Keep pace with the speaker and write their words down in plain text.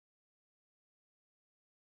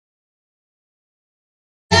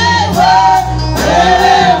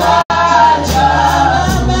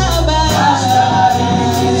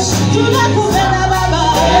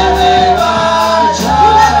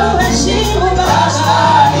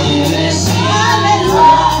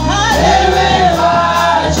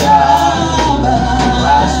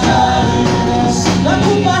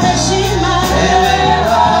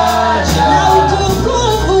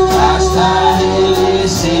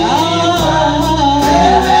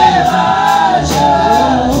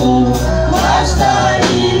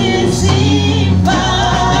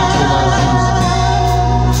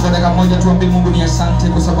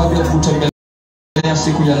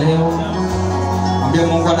siku ya leo. Mwambie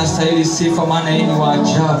Mungu anastahili sifa, maana yeye ni wa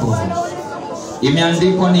ajabu.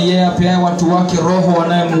 Imeandikwa ni yeye apeaye watu wake roho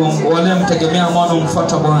wanayemtegemea mwana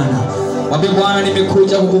umfuata Bwana. Mwambie Bwana,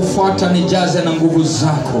 nimekuja kukufuata, nijaze na nguvu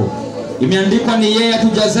zako. Imeandikwa ni yeye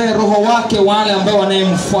atujazae roho wake wale ambao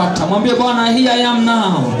wanayemfuata. Mwambie Bwana, here I am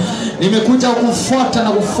now. Nimekuja kukufuata na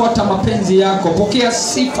kufuata mapenzi yako. Pokea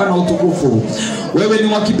sifa na utukufu. Wewe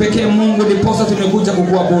ni wa kipekee Mungu, ndiposa tumekuja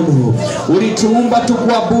kukuabudu. Ulituumba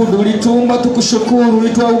tukuabudu, ulituumba tukushukuru,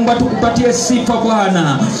 ulituumba tukupatie sifa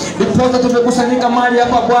Bwana. Ndiposa tumekusanyika mahali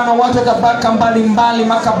hapa Bwana, watu tabaka mbalimbali,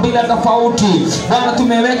 makabila tofauti. Bwana,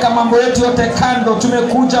 tumeweka mambo yetu yote kando,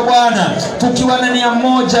 tumekuja Bwana tukiwa na nia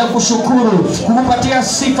moja ya kushukuru, kukupatia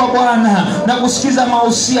sifa Bwana na kusikiza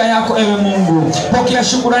mausia yako ewe Mungu. Pokea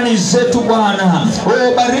shukrani zetu Bwana.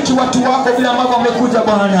 Wewe bariki watu wako bila ambavyo wamekuja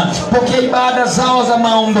Bwana. Pokea ibada zao za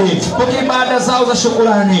maombi, pokea ibada zao za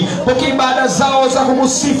shukrani, pokea ibada zao za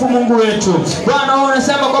kukusifu Mungu wetu. Bwana,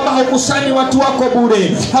 unasema kwamba haukusanyi watu wako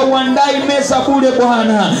bure, hauandai meza bure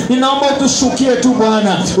Bwana. Ninaomba utushukie tu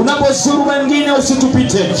Bwana. Unapozuru wengine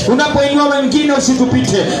usitupite, unapoinua wengine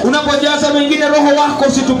usitupite, unapojaza wengine roho wako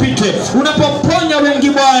usitupite, unapoponya wengi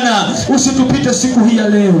Bwana usitupite siku hii ya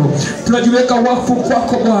leo. Tunajiweka wakfu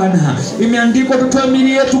kwako Bwana. Imeandikwa tutoe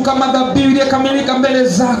miili yetu kama dhabihu iliyokamilika mbele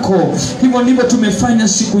zako. Hivyo ndivyo tumefanya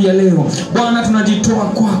siku ya leo Bwana, tunajitoa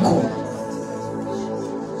kwako.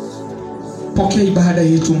 Pokea ibada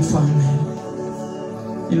yetu Mfalme.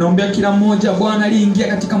 Ninaombea kila mmoja Bwana aliingia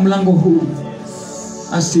katika mlango huu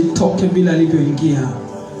asitoke bila alivyoingia.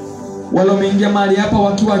 Wale wameingia mahali hapa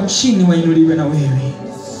wakiwa chini wainuliwe na wewe.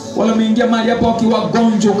 Wale wameingia mahali hapa wakiwa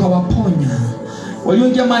wagonjwa ukawaponya.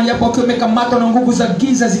 Walioingia mahali hapa wakiwa wamekamatwa na nguvu za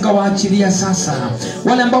giza zikawaachilia sasa.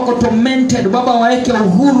 Wale ambao wako tormented Baba, waeke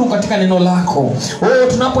uhuru katika neno lako.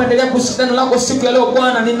 Tunapoendelea kusikia neno lako siku ya leo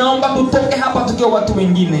Bwana, ninaomba tutoke hapa tukiwa watu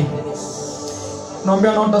wengine. Naomba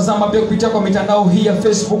unaotazama pia kupitia kwa mitandao hii ya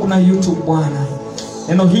Facebook na YouTube Bwana,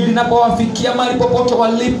 neno hili linapowafikia mahali popote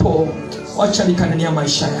walipo, wacha likanania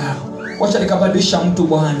maisha yao, wacha likabadilisha mtu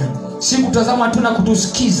Bwana. Si kutazama tu na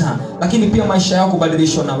kutusikiza, lakini pia maisha yao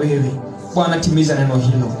kubadilishwa na wewe Bwana. Timiza neno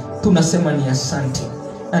hilo, tunasema ni asante,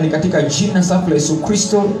 na ni katika jina safi la Yesu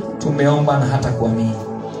Kristo tumeomba na hata kuamini.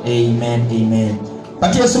 Amen, amen.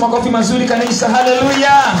 Patia Yesu makofi mazuri kanisa.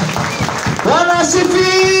 Haleluya, Bwana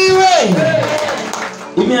asifiwe.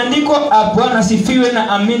 Imeandikwa Bwana asifiwe na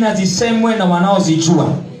amina zisemwe na wanaozijua.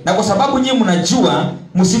 Na kwa sababu nyinyi mnajua,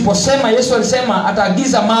 msiposema, Yesu alisema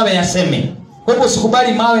ataagiza mawe yaseme. Kwa hivyo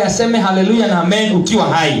usikubali mawe yaseme haleluya na amen ukiwa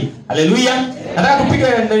hai. Haleluya. Nataka tupige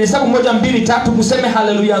hesabu 1 2 3 kuseme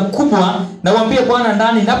haleluya kubwa, na waambie Bwana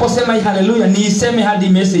ndani ninaposema hii haleluya niiseme hadi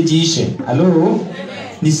message ishe. Halo.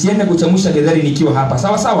 Nisiende kuchamusha getheri nikiwa hapa.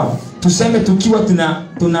 Sawa sawa? Tuseme tukiwa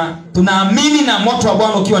tunaamini na moto wa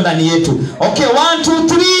Bwana ukiwa ndani yetu. Okay, 1 2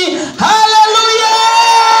 3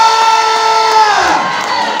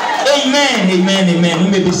 hallelujah. Amen, amen, amen.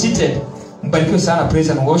 You may be seated. Mbarikiwe sana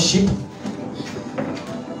praise and worship.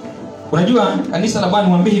 Unajua kanisa la Bwana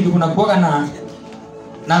mwambie hivi, kuna kuwaga na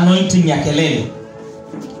anointing ya kelele.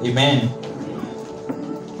 Amen.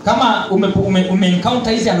 Kama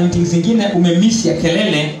ume-encounter hizi anointing zingine, umemiss ya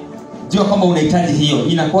kelele, jua kwamba unahitaji hiyo.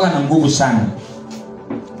 Inakuwa na nguvu sana.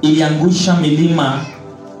 Iliangusha milima,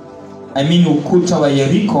 ukuta wa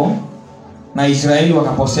Yeriko, na Israeli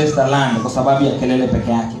wakapossess the land kwa sababu ya kelele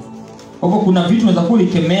peke yake. Kwa hivyo kuna vitu unaweza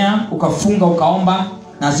kulikemea, ukafunga, ukaomba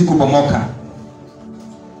na zikubomoka.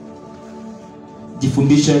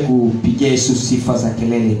 Jifundishe kupigia Yesu sifa za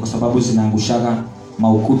kelele kwa sababu zinaangushaga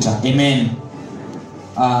maukuta. Amen.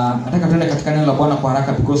 Nataka tuende katika neno la Bwana kwa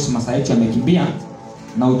haraka because masaa yetu yamekimbia,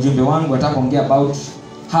 na ujumbe wangu nataka kuongea about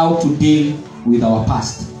how to deal with our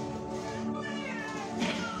past.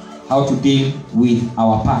 How to deal with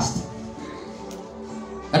our past.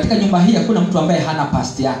 Katika nyumba hii hakuna mtu ambaye hana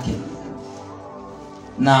past yake.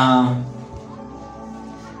 Na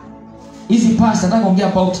hizi past nataka kuongea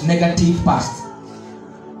about negative past.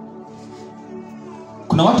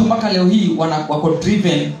 Kuna watu mpaka leo hii wako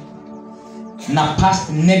driven na past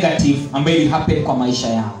negative ambayo happen kwa maisha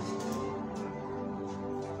yao.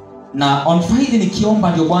 Na on Friday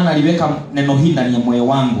nikiomba ndio Bwana aliweka neno hili ndani ya moyo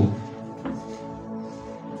wangu.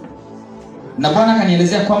 Na Bwana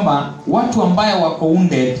kanielezea kwamba watu ambao wako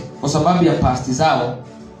wounded kwa sababu ya past zao,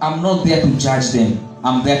 I'm not there to judge them,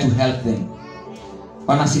 I'm there to help them.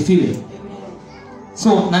 Bwana asifiwe.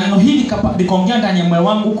 So na neno hili likaongea ndani ya moyo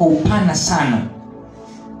wangu kwa upana sana.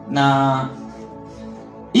 Na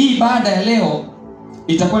hii ibada ya leo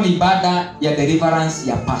itakuwa ni ibada ya deliverance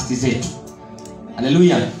ya past zetu.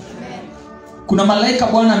 Haleluya. Kuna malaika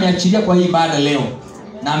Bwana ameachilia kwa hii ibada leo,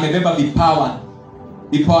 na amebeba vipawa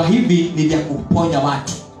Vipawa hivi ni vya kuponya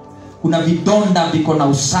watu. Kuna vidonda viko na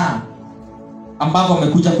usaa ambavyo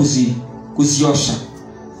wamekuja kuziosha.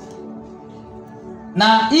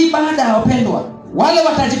 Na hii baada ya wapendwa, wale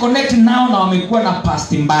watajiconnect nao na wamekuwa na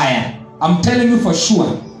past mbaya, I'm telling you for sure,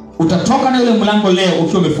 utatoka na yule mlango leo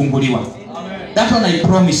ukiwa umefunguliwa. That one I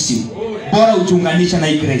promise you. Bora ujiunganisha na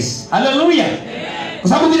hii grace. Hallelujah. Kwa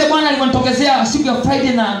sababu vile Bwana alivyonitokezea siku ya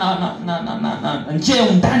Friday na njia ya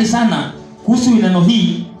undani sana kuhusu neno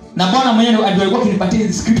hii, na Bwana mwenyewe alikuwa akinipatia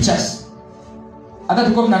hizi scriptures. Hata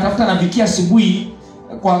tulikuwa tunatafuta na Vikia asubuhi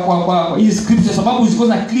kwa hizi scriptures, sababu zilikuwa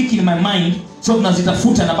na click in my mind, so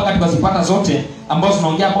tunazitafuta na mpaka tukazipata zote ambazo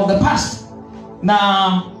tunaongea about the past. Na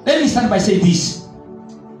let me start by saying this.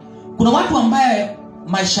 Kuna watu ambaye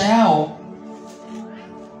maisha yao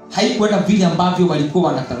haikuenda vile ambavyo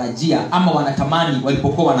walikuwa wanatarajia ama wanatamani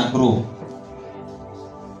walipokuwa wana grow.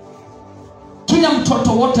 Kila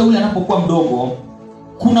mtoto wote ule anapokuwa mdogo,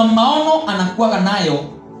 kuna maono anakuwa nayo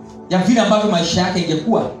ya vile ambavyo maisha yake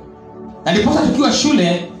ingekuwa. Na ndipo tukiwa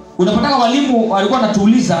shule, unapotaka walimu walikuwa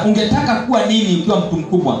wanatuuliza ungetaka kuwa nini ukiwa mtu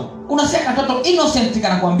mkubwa. Unasikia katoto innocent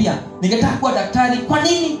kanakuambia ningetaka kuwa daktari. Kwa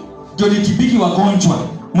nini? Ndio nitibiki wagonjwa.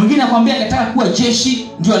 Mwingine anakuambia angetaka kuwa jeshi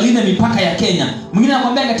ndio alinde mipaka ya Kenya. Mwingine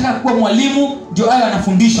anakuambia angetaka kuwa mwalimu ndio awe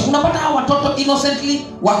anafundisha. Unapata hao watoto innocently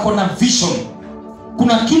wako na vision.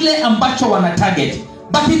 Kuna kile ambacho wana target.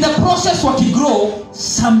 But in the process wakigrow,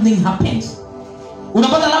 something happens.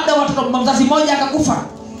 Unapata labda watoto mzazi mmoja akakufa.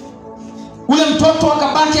 Ule mtoto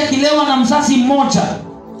akabaki akilewa na mzazi mmoja.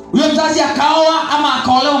 Ule mzazi akaoa ama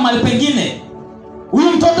akaolewa mahali pengine. Huyu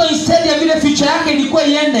mtoto instead ya vile future yake ilikuwa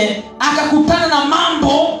iende, akakutana na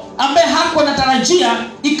mambo ambaye hakuwa anatarajia,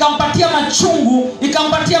 ikampatia machungu,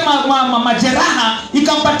 ikampatia majeraha,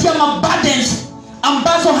 ikampatia maburdens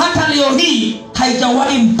ambazo hata leo hii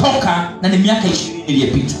haijawahi mtoka, na ni miaka 20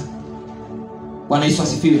 iliyopita. Bwana Yesu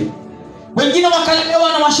asifiwe. Wengine wakalelewa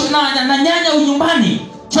na nyanya nyumbani.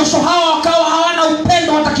 Kesho hawa wakawa hawana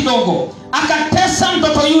upendo hata kidogo. Akatesa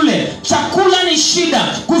mtoto yule. Chakula ni shida,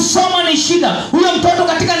 kusoma ni shida. Huyo mtoto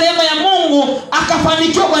katika neema ya Mungu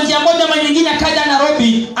akafanikiwa kwa njia moja ama nyingine, akaja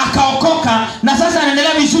Nairobi, akaokoka, na sasa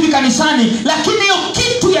anaendelea vizuri kanisani. Lakini hiyo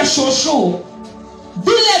kitu ya shosho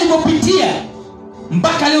vile alipopitia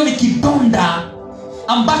mpaka leo ni kidonda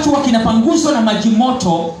ambacho wakinapanguzwa na maji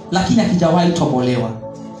moto, lakini hakijawahi tobolewa.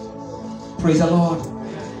 Praise the Lord.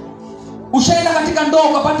 Ushaenda katika ndoa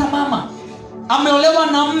ukapata mama ameolewa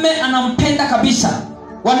na mume anampenda kabisa,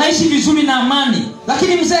 wanaishi vizuri na amani,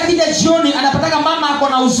 lakini mzee akija jioni anapataka mama ako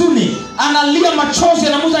na huzuni, analia machozi,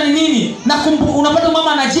 anamuuliza ni nini, na unapata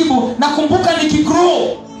mama anajibu, nakumbuka nikigrow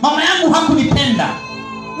mama yangu hakunipenda.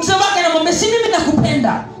 Mzee wake anamwambia, si mimi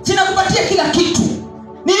nakupenda, sinakupatia kila kitu,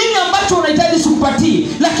 ni nini ambacho unahitaji sikupatie?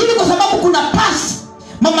 Lakini kwa sababu kuna past,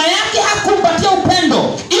 mama yake hakumpatia upendo,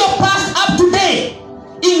 hiyo past up to date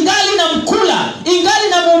ingali na mkula, ingali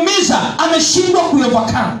na muumiza, ameshindwa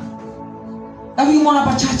kuyovercome. Lakini mwana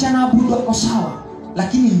pachacha na abudu wako sawa,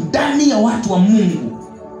 lakini ndani ya watu wa Mungu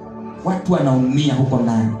watu wanaumia huko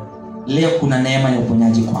ndani. Leo kuna neema ya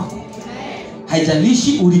uponyaji kwako.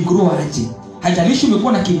 Haijalishi uligrow aje, haijalishi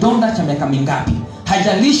umekuwa na kidonda cha miaka mingapi,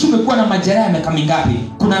 haijalishi umekuwa na majeraha ya miaka mingapi,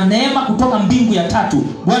 kuna neema kutoka mbingu ya tatu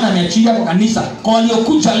Bwana ameachilia kwa kanisa, kwa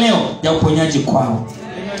waliokuja leo, ya uponyaji kwao.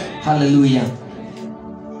 Hallelujah.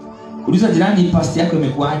 Uliza jirani, past yako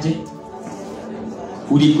imekuaje?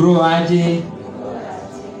 Uligrow aje?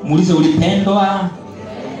 Muulize ulipendwa?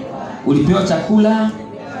 Ulipewa chakula?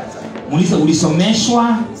 Muulize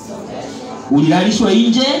ulisomeshwa? Ulilalishwa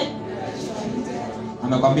nje?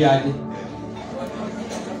 Amekwambia aje?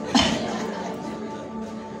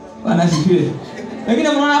 Wanasifiwe. Wengine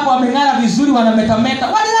mnaona hapo wameng'ara vizuri, wanametameta,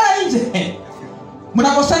 walilala nje.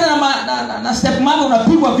 Mnakosana na step mama,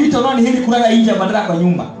 unapigwa vita, unaona ni heri kulala nje badala kwa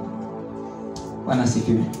nyumba.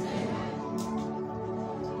 Wanasifiwe.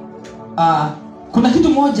 Kuna kitu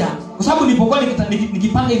moja, kwa sababu nilipokuwa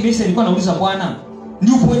nikipanga imesi nilikuwa nauliza Bwana,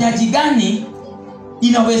 ni uponyaji gani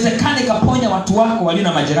inawezekana ikaponya watu wako walio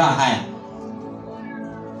na majeraha haya?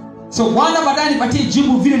 So Bwana baadaye nipatie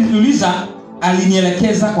jibu vile niliuliza,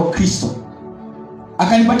 alinielekeza kwa Kristo.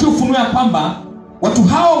 Akanipatia ufunuo ya kwamba watu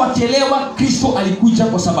hao wakielewa Kristo alikuja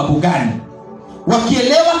kwa sababu gani,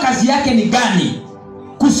 wakielewa kazi yake ni gani,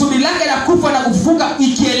 kusudi lake la kufa na kufufuka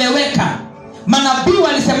ikieleweka, manabii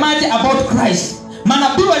walisemaje about Christ,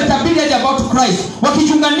 manabii walitabiri aje about Christ,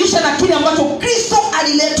 wakichunganisha na kile ambacho Kristo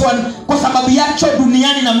aliletwa kwa sababu yacho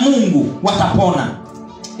duniani na Mungu, watapona.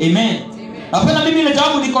 Amen. Napenda mimi ile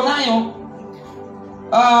jawabu niko nayo.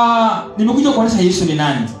 Nimekuja kuonyesha Yesu ni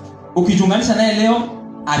nani. Ukichunganisha naye leo,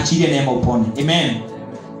 achilie neema upone. Amen.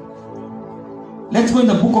 Let's go in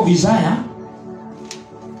the book of Isaiah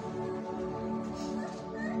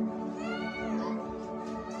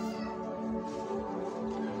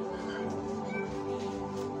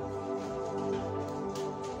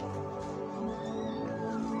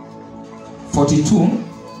 42.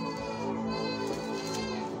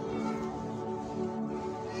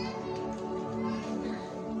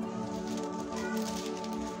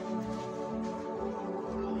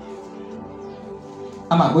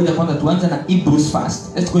 Ama ngoja kwanza tuanze na Hebrews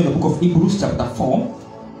first. Let's go in the book of Hebrews chapter 4.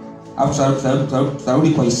 After tutarudi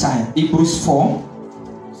kwa Isaiah. Hebrews 4.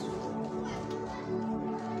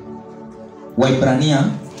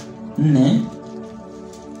 Waibrania 4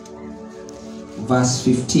 verse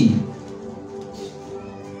 15.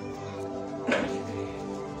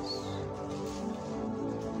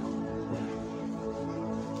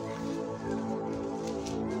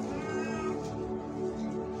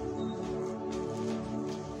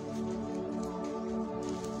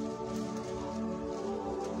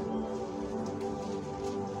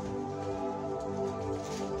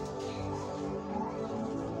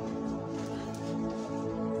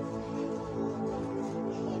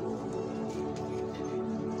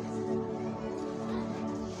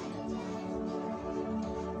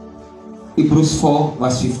 Hebrews 4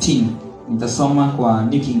 verse 15. Nitasoma kwa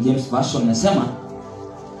New King James Version. Nasema,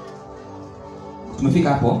 tumefika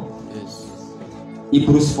hapo? Yes.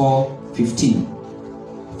 Hebrews 4:15.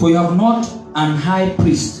 For you have not an high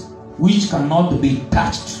priest which cannot be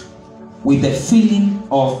touched with the feeling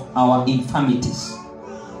of our infirmities,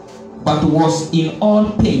 but was in all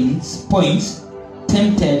points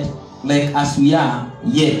tempted like as we are,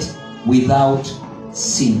 yet without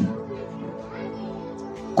sin.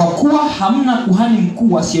 Kwa kuwa hamna kuhani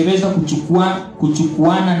mkuu asiyeweza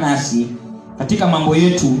kuchukuana nasi katika mambo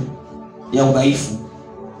yetu ya udhaifu,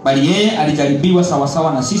 bali yeye alijaribiwa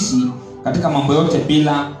sawasawa na sisi katika mambo yote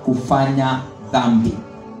bila kufanya dhambi.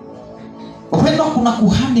 Wapendwa, kuna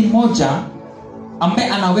kuhani mmoja ambaye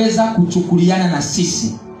anaweza kuchukuliana na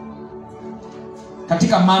sisi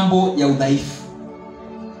katika mambo ya udhaifu.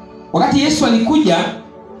 Wakati Yesu alikuja,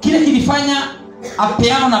 kile kilifanya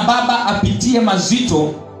apeano na Baba apitie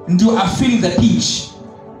mazito ndio a feel the pinch,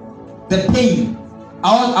 the pain,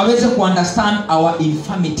 aweze understand our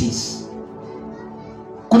infirmities.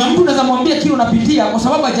 Kuna mtu unaweza mwambia kile unapitia kwa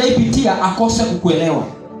sababu hajaipitia akose kukuelewa,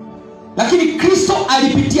 lakini Kristo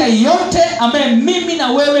alipitia yote ambaye mimi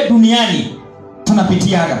na wewe duniani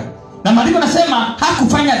tunapitiaga, na maandiko nasema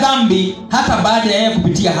hakufanya dhambi hata baada ya yeye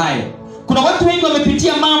kupitia hayo. Kuna watu wengi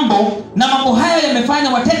wamepitia mambo na mambo haya yamefanya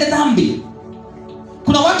watende dhambi.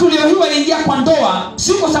 Kuna watu leo hii waliingia kwa ndoa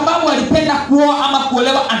si kwa sababu walipenda kuoa ama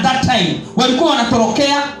kuolewa at that time, walikuwa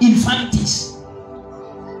wanatorokea infirmities.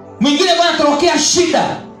 Mwingine anatorokea shida,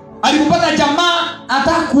 alipopata jamaa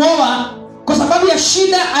ataka kuoa kwa sababu ya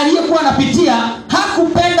shida aliyokuwa anapitia,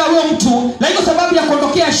 hakupenda huyo mtu, lakini kwa sababu ya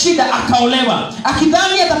kuondokea shida akaolewa,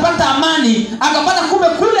 akidhani atapata amani, akapata kumbe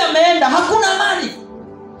kule ameenda hakuna amani.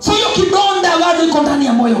 So hiyo kidonda bado iko ndani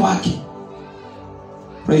ya moyo wake.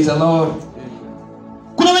 Praise the Lord.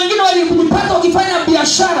 Kuna wengine walijipata wakifanya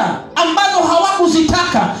biashara ambazo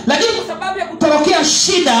hawakuzitaka, lakini kwa sababu ya kutorokea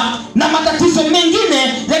shida na matatizo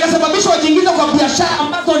mengine yakasababisha wajiingize kwa biashara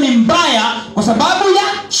ambazo ni mbaya kwa sababu ya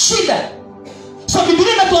shida. So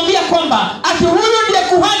Biblia inatuambia kwamba ati huyu ndiye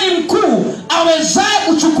kuhani mkuu awezaye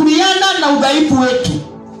kuchukuliana na udhaifu wetu.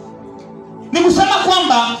 Ni kusema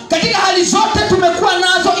kwamba katika hali zote tumekuwa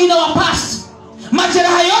nazo in our past,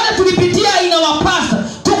 majeraha yote tulipitia in our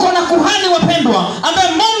past, tuko na kuhani wapendwa ambaye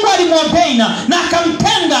Mungu alimwordain na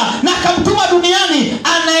akamtenga na akamtuma duniani,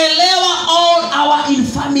 anaelewa all our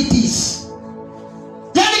infirmities.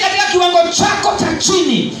 Yaani katika kiwango chako cha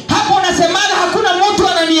chini, hapo unasemaga hakuna mtu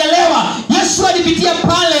ananielewa, Yesu alipitia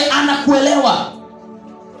pale, anakuelewa.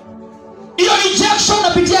 Hiyo rejection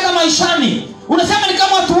unapitiaga maishani, unasema ni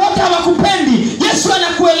kama watu wote hawakupendi, Yesu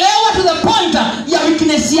anakuelewa to the point ya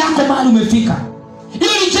weakness yako mahali umefika.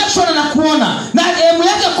 Hiyo rejection anakuona, na elimu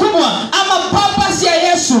yake kubwa ama purpose ya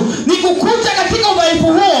Yesu ni kukuja katika udhaifu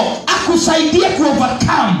huo akusaidie ku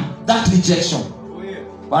overcome that rejection.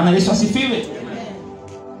 Bwana Yesu asifiwe.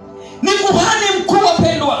 Ni kuhani mkuu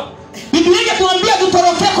wapendwa. Biblia inatuambia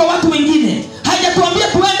tutorokee kwa watu wengine, haijatuambia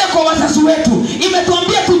tuende kwa wazazi wetu,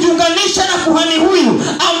 imetuambia tujiunganishe na kuhani huyu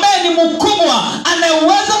ambaye ni mkubwa,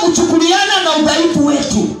 anayeweza kuchukuliana na udhaifu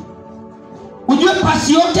wetu. Ujue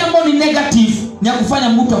pasi yote ambayo ni negative ni ya kufanya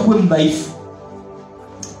mtu akuwe mdhaifu.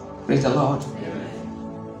 Praise the Lord.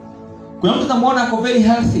 Kuna mtu anamuona ako very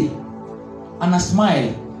healthy, ana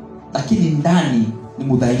smile, lakini ndani ni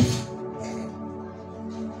mdhaifu.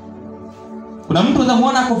 Kuna mtu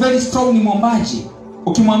anamuona ako very strong, ni mwombaji,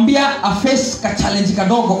 ukimwambia a face ka challenge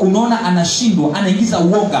kadogo unaona anashindwa, anaingiza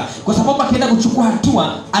uoga kwa sababu akienda kuchukua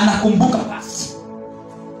hatua anakumbuka basi.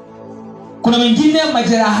 Kuna wengine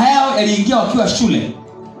majeraha yao yaliingia wakiwa shule.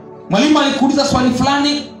 Mwalimu alikuuliza swali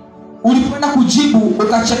fulani, ulipoenda kujibu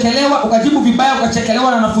ukachekelewa, ukajibu vibaya,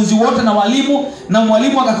 ukachekelewa na wanafunzi wote na walimu, na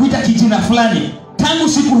mwalimu akakuita kijina fulani, tangu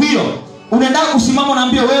siku hiyo unaenda kusimama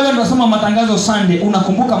unaambia wewe ndio unasoma matangazo Sunday,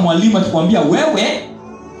 unakumbuka mwalimu akikwambia wewe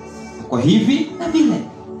kwa hivi na vile.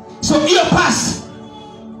 So hiyo pass,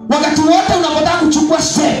 wakati wote unapotaka kuchukua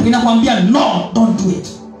step inakwambia no, don't do it.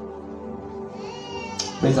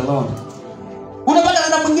 Praise the Lord. Unapata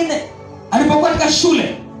na mwingine alipokuwa katika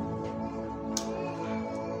shule,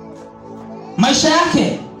 maisha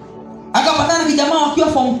yake akapatana na kijamaa wakiwa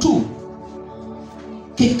form 2,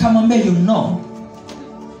 kikamwambia you know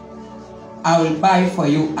I will buy for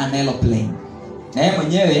you an aeroplane. Na yeye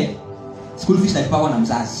mwenyewe school fees alipewa na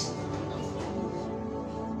mzazi.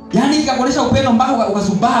 Yaani ikakuonesha upendo mpaka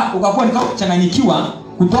ukazubaa, ukakuwa nikachanganyikiwa,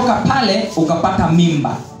 kutoka pale ukapata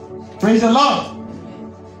mimba. Praise the Lord.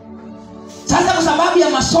 Sasa kwa sababu ya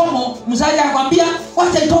masomo mzazi akakwambia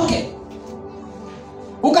wacha itoke,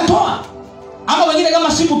 ukatoa. Ama wengine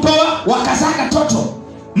kama sikutoa wakazaka toto.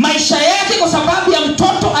 Maisha yake kwa sababu ya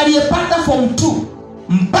mtoto aliyepata form 2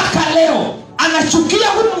 mpaka leo anachukia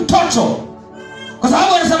huyu mtoto, kwa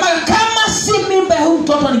sababu anasema kama si mimba ya huyu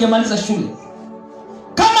mtoto ningemaliza shule,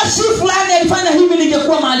 kama si fulani alifanya hivi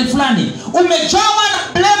ningekuwa mahali fulani. Umejawa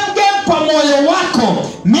na blame game kwa moyo wako,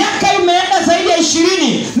 miaka imeenda zaidi ya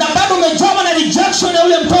 20 na bado umejawa na rejection ya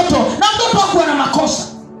ule mtoto, na mtoto wako ana makosa.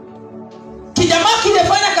 Kijamaa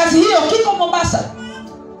kilifanya kazi hiyo kiko Mombasa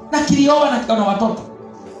na kilioa na kikaona watoto.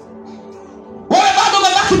 Wewe bado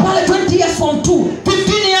umebaki pale 20 years form 2,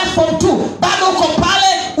 15 years form 2, bado uko pale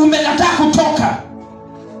umekataa kutoka.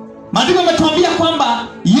 Maandiko yametuambia kwamba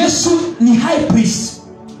Yesu ni high priest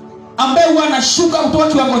ambaye huwa anashuka kutoka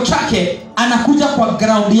kiwango chake, anakuja kwa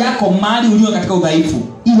ground yako mahali ulio katika udhaifu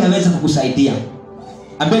ili aweze kukusaidia.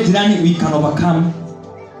 Ambaye jirani, we can overcome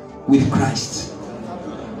with Christ.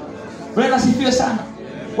 Bwana asifiwe sana.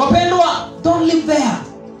 Wapendwa, don't live there.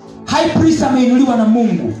 High priest ameinuliwa na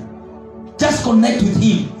Mungu. Just connect with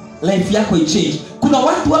him, life yako ichange. Kuna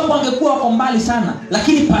watu hapo wangekuwa wako mbali sana,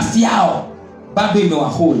 lakini past yao bado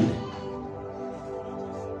imewahold.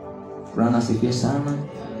 Bwana asifiwe sana.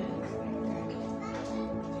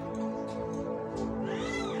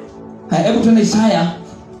 Hebu tuende Isaya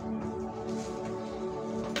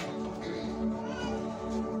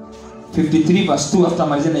 53 verse 2. After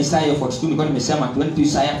malizia na Isaya 42 nilikuwa nimesema tuende tu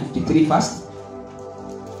Isaya 53 first.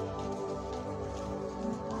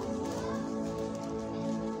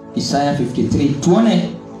 Isaya 53, tuone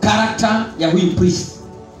character ya huyu priest.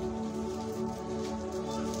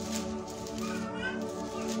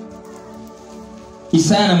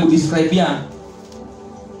 Isaya anamdescribea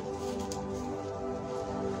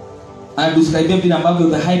vile ambavyo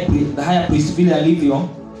the high priest vile alivyo.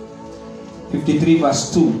 53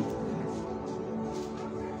 verse 2.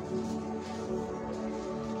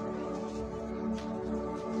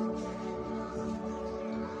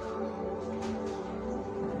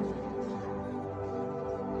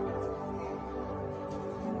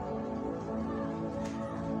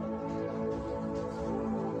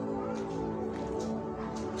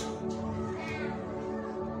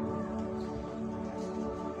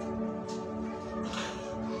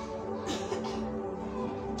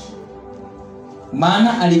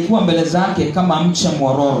 Maana alikuwa mbele zake kama mche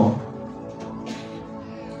mwororo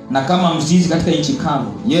na kama mzizi katika nchi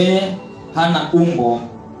kavu. Yeye hana umbo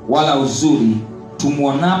wala uzuri,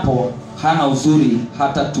 tumuonapo hana uzuri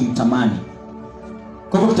hata tumtamani.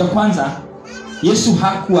 Kwa hivyo cha kwanza, Yesu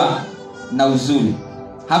hakuwa na uzuri,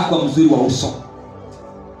 hakuwa mzuri wa uso.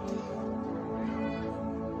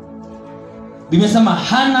 Biblia inasema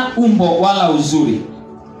hana umbo wala uzuri.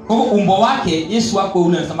 Kwa hivyo umbo wake Yesu wako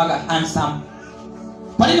ule anasemaga handsome.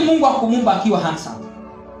 Kwa nini Mungu akumuumba akiwa handsome?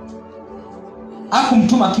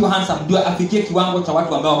 Akumtuma akiwa handsome ndio afikie kiwango cha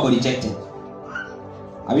watu ambao wako rejected.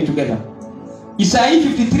 Are we together? Isaiah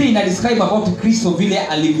 53 ina describe about Kristo vile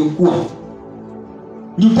alivyokuwa.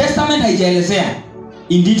 New Testament haijaelezea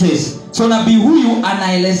in details. So nabii huyu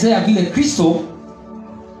anaelezea vile Kristo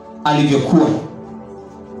alivyokuwa.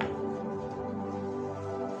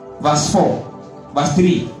 Verse 4, verse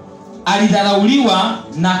 3. Alidharauliwa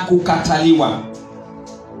na kukataliwa.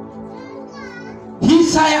 Hii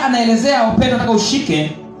Isaya anaelezea, wapendwa nataka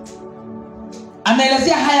ushike,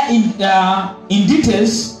 anaelezea haya in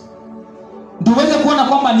details ndio uweze kuona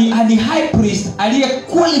kwamba ni high priest aliye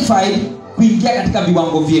qualified kuingia katika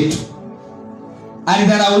viwango vyetu.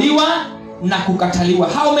 Alidharauliwa na kukataliwa.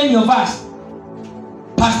 How many of us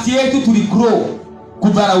past yetu tuligrow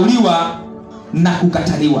kudharauliwa na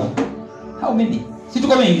kukataliwa? How many? Si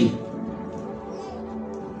tuko wengi.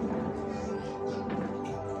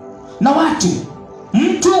 Na watu,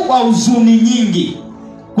 mtu wa huzuni nyingi.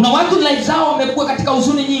 Kuna watu life zao wamekuwa katika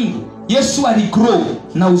huzuni nyingi. Yesu aligrow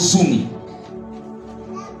na huzuni.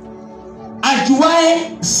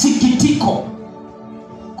 Ajuae sikitiko.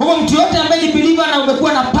 Kwa hivyo mtu yote ambaye ni believer na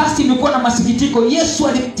umekuwa na past, umekuwa na masikitiko, Yesu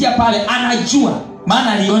alipitia pale, anajua,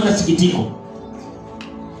 maana aliona sikitiko.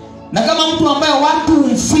 Na kama mtu ambaye watu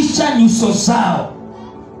humficha nyuso zao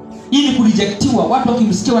ili kurejectiwa, watu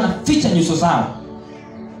wakimsikia wanaficha nyuso zao,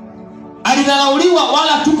 alidharauliwa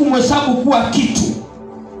wala hatukumhesabu kuwa kitu.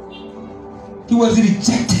 He was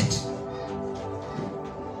rejected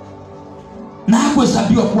na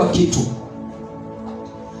hakuhesabiwa kuwa kitu.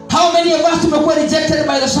 How many of us tumekuwa rejected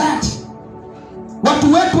by the society?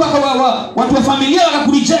 Watu wetu watu wa familia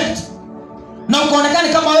wakakureject na ukaonekana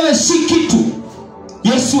kama wewe si kitu.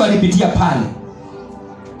 Yesu alipitia pale.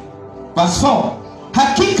 Verse 4,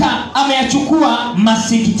 hakika ameyachukua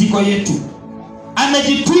masikitiko yetu,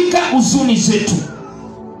 amejitwika huzuni zetu.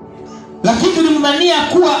 Lakini tulimdhania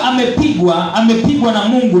kuwa amepigwa na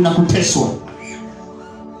Mungu na kuteswa.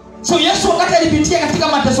 So Yesu wakati alipitia katika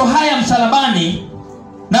mateso haya msalabani,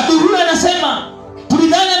 na Biblia inasema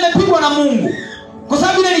tulidhani amepigwa na Mungu, kwa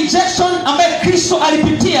sababu ile rejection ambaye Kristo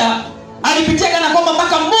alipitia kana kwamba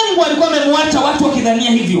mpaka Mungu alikuwa amemwacha, watu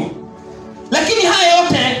wakidhania hivyo. Lakini haya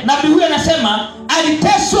yote na Biblia inasema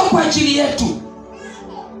aliteswa kwa ajili yetu.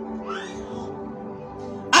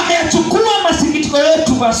 Ameyachukua masikitiko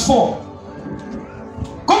yetu. Verse 4.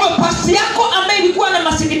 Kwamba pasti yako ambaye ilikuwa na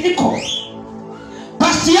masikitiko,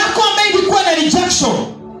 pasti yako ambaye ilikuwa na rejection,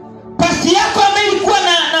 pasti yako ambaye ilikuwa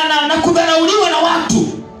na kudharauliwa na watu,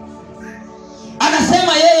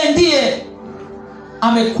 anasema yeye ndiye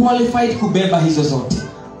amequalified kubeba hizo zote.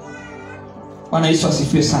 Bwana Yesu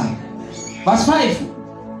asifiwe sana. Verse 5,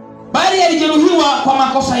 bali alijeruhiwa kwa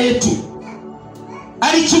makosa yetu,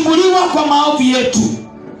 alichubuliwa kwa maovu yetu,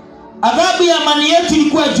 adhabu ya amani yetu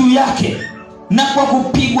ilikuwa juu yake, na kwa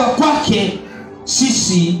kupigwa kwake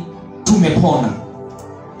sisi tumepona.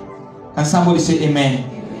 Can somebody say amen?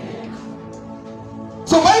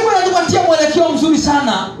 So Bible inatupatia mwelekeo mzuri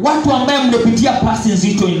sana watu ambao mmepitia past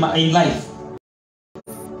nzito in life.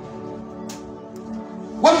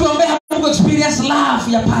 Watu ambao hawaku experience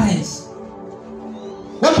love ya parents.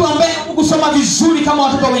 Watu ambao hawakusoma vizuri kama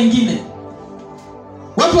watoto wengine.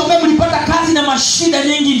 Watu ambao mlipata kazi na mashida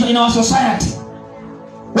nyingi in our society.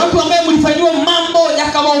 Watu ambao mlifanywa mambo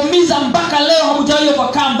yakawaumiza mpaka leo hamjawahi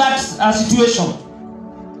overcome that situation.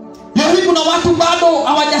 Leo hii kuna watu bado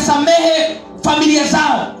hawajasamehe familia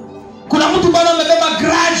zao. Kuna mtu bado amebeba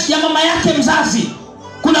grudge ya mama yake mzazi.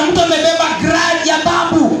 Kuna mtu amebeba grudge ya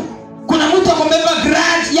babu. Kuna mtu amebeba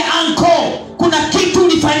grudge ya uncle. Kuna kitu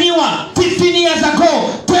ulifanywa 15 years ago,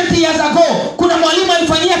 20 years ago. Kuna mwalimu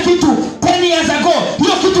alifanyia kitu 10 years ago.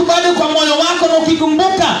 Hiyo kitu bado kwa moyo wako, na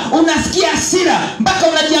ukikumbuka unasikia hasira mpaka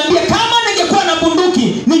unajiambia kama ningekuwa na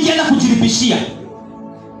bunduki ningeenda kujilipishia.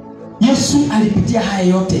 Yesu alipitia haya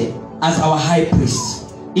yote as our high priest,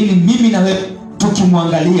 ili mimi na wewe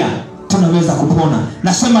tukimwangalia tunaweza kupona.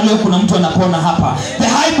 Nasema leo kuna mtu anapona hapa. The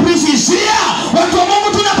high priest is here. Watu wa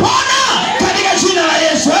Mungu tunapona katika jina la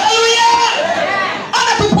Yesu. Hallelujah.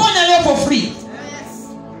 Anatuponya leo for free.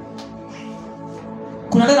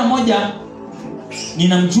 Kuna dada moja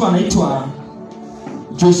ninamjua anaitwa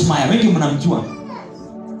Joyce Meyer. Wengi mnamjua.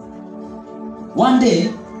 One day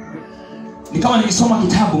nikawa nikisoma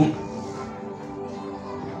kitabu,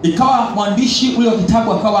 ikawa mwandishi ule wa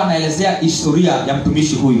kitabu akawa anaelezea historia ya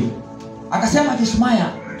mtumishi huyu. Akasema Joyce Meyer,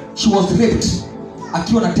 she was raped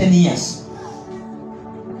akiwa na 10 years.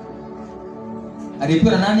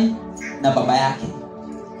 Alipewa na nani? Na baba yake.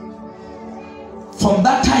 From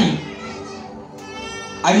that time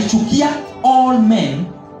alichukia all men,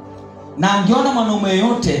 na angeona mwanaume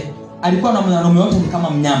yote, alikuwa na mwanaume yote ni kama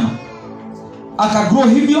mnyama. Akagrow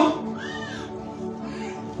hivyo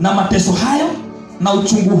na mateso hayo na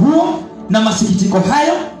uchungu huo na masikitiko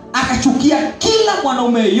hayo, akachukia kila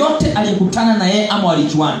mwanaume yote aliyekutana na yeye ama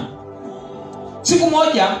walijuana. Siku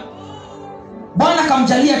moja Bwana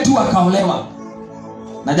akamjalia tu akaolewa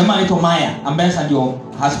na jamaa anaitwa Maya, ambaye sasa ndio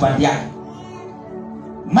husband yake.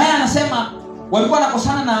 Maya anasema walikuwa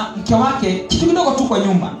wanakosana na mke wake kitu kidogo tu kwa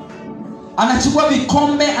nyumba. Anachukua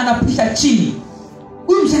vikombe anapiga chini.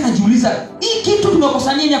 Huyu mzee anajiuliza, hii kitu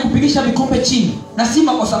tumekosania ya kupigisha vikombe chini na si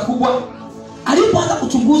makosa kubwa? Alipoanza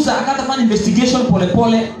kuchunguza, akaanza kufanya investigation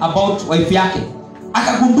pole about wife yake,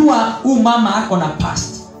 akagundua huyu mama ako na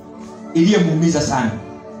past iliyemuumiza sana.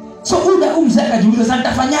 So huyu mzee akajiuliza, sasa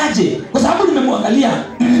nitafanyaje? Kwa sababu nimemwangalia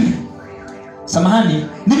samahani,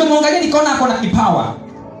 nimemwangalia nikaona ako na kipawa,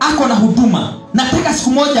 ako na huduma, nataka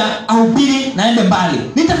siku moja ahubiri naende mbali.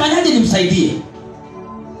 Nitafanyaje nimsaidie?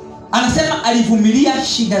 Anasema alivumilia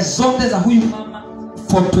shida zote za huyu mama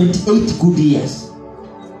for 28 good years.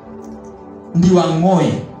 Ndio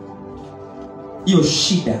ang'oe hiyo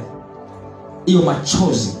shida, hiyo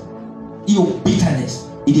machozi, hiyo bitterness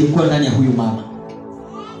iliyokuwa ndani ya huyu mama.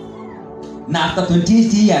 Na after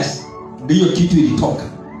 28 years ndio kitu ilitoka.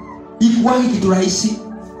 Ikuwa kitu rahisi.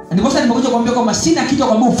 Ndipo sasa nimekuja kuambia kwamba sina kitu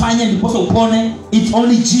kwamba ufanye ndipo upone. It's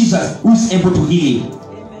only Jesus who is able to heal you.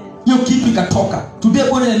 Hiyo kitu ikatoka. Today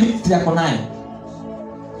bwana ni mimi yako nayo.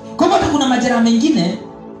 Kwa hivyo kuna majeraha mengine,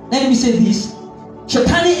 let me say this.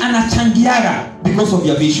 Shetani anachangiaga because of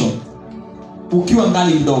your vision. Ukiwa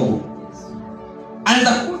ngali mdogo,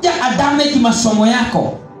 anaweza kuja adamage masomo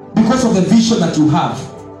yako because of the vision that you have.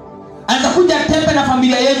 Anaweza kuja tempe na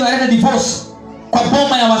familia yenu aleta divorce kwa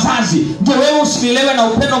boma ya wazazi, ndio wewe usielewe na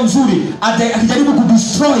upendo mzuri akijaribu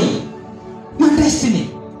kudestroy your destiny.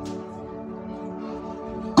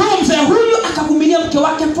 Kwa mzee huyu akavumilia mke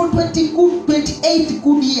wake for 28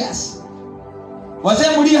 good years.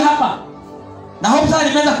 Wazee mlio hapa, na hope sasa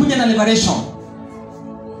nimeanza kuja na liberation.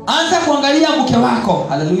 Anza kuangalia mke wako.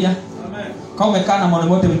 Hallelujah. Amen. Kama umekaa na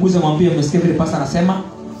mwanamume wote mguze, mwambie umesikia vile pastor anasema.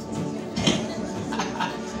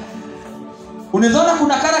 Unaona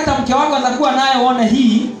kuna character mke wako atakuwa naye, uone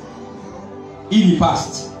hii ni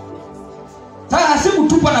past. Sasa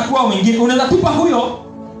asikutupa na kuwa mwingine. Unaweza tupa huyo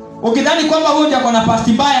ukidhani kwamba huyo ndiye akona past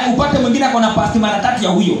mbaya, upate mwingine akona past mara tatu ya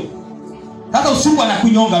huyo. Sasa usiku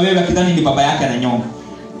anakunyonga wewe akidhani ni baba yake ananyonga.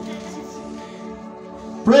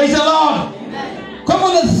 Praise the Lord. Kwa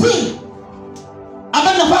hivyo the thing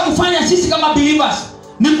ambayo tunafaa kufanya sisi kama believers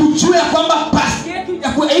ni kujua kwamba past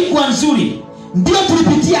yetu haikuwa nzuri. Ndio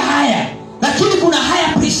tulipitia haya, lakini kuna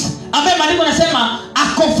higher priest ambaye maandiko yanasema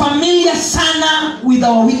ako familiar sana with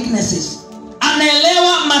our weaknesses.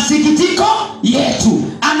 Anaelewa masikitiko yetu,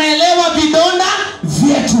 anaelewa vidonda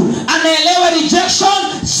vyetu, anaelewa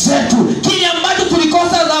rejection zetu. Kile ambacho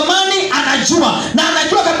tulikosa zamani anajua, na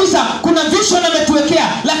anajua kabisa kuna vision ametuwekea,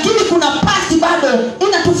 lakini kuna past bado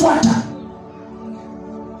inatufuata.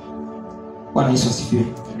 Bwana Yesu asifiwe.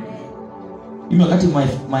 Mimi wakati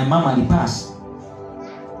my mama alipass,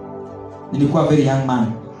 nilikuwa very young man,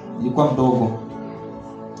 nilikuwa mdogo,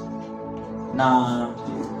 na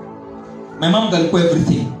my mom alikuwa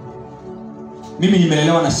everything. Mimi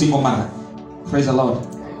nimelelewa na single mother. Praise the Lord.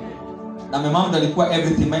 Na my mom alikuwa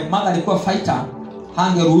everything. My mother alikuwa fighter.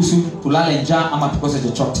 Hangeruhusu tulale njaa ama tukose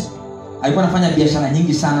chochote. Alikuwa anafanya biashara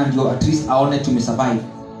nyingi sana ndio at least aone tumesurvive.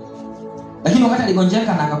 Lakini wakati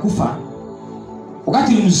aligonjeka na akakufa,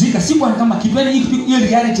 wakati nilimzika sikuwa kama kitu, hiyo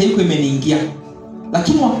reality iko imeniingia.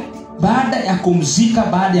 Lakini baada ya kumzika,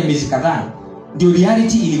 baada ya miezi kadhaa, ndio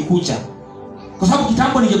reality ilikuja. Kwa sababu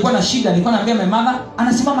kitambo ningekuwa na shida, nilikuwa naambia my mother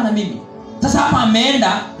anasimama na mimi. Sasa hapa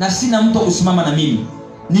ameenda na sina mtu kusimama na mimi.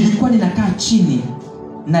 Nilikuwa ninakaa chini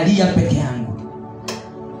nalia peke yangu.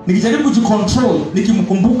 Nikijaribu kujicontrol,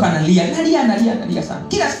 nikimkumbuka nalia sana.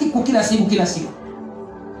 Kila siku.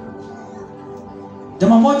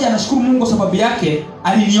 Jamaa mmoja anashukuru Mungu sababu yake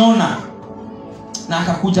aliniona na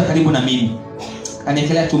akakuja karibu na mimi.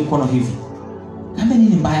 Kaniekelea tu mkono hivi. Kaambia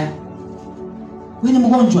nini mbaya? Wewe ni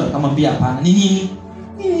mgonjwa? Akamwambia hapana. Nini?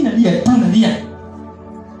 Mimi nalia.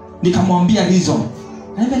 Nikamwambia reason.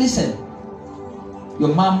 Kaambia listen.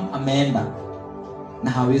 Your mom ameenda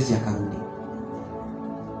na hawezi akarudi.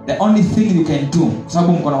 The only thing you can do, kwa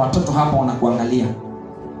sababu mko na watoto hapa wanakuangalia,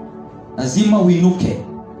 lazima uinuke.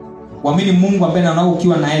 Waamini Mungu ambaye anaona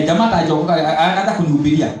ukiwa naye. Jamaa hata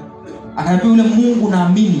kunihubiria. Akaambia yule Mungu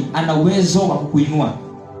naamini ana uwezo wa kukuinua.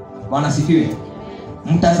 Bwana sifiwe.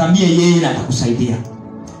 Mtazamie yeye na atakusaidia.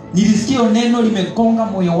 Nilisikia neno limegonga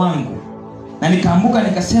moyo wangu na nikaambuka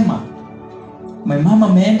nikasema, my mama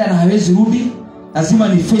ameenda na hawezi rudi, lazima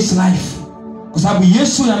ni face life. Kwa sababu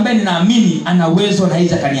Yesu ambaye ninaamini ana uwezo na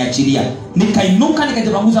hiza kaniachilia. Nikainuka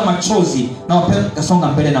nikajipanguza machozi na wapenda kasonga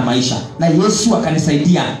mbele na maisha. Na Yesu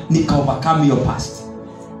akanisaidia nikaovercome your past.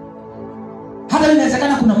 Hata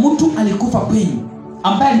inawezekana kuna mtu alikufa kwenu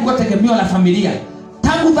ambaye alikuwa tegemeo la familia.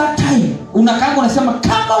 Tangu that time unakaa unasema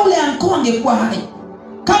kama ule anko angekuwa hai,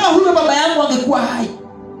 kama huyo baba yangu angekuwa hai,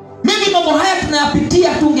 mimi mambo haya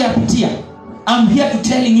tunayapitia tungeyapitia. I'm here to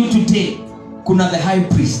telling you today, kuna the high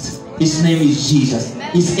priest. His name is Jesus.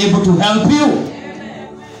 He's able to help you.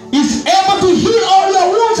 He's able to heal all your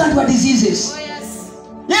wounds and your diseases.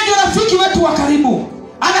 Yeye ndio rafiki wetu wa karibu.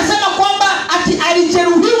 Anasema kwamba ati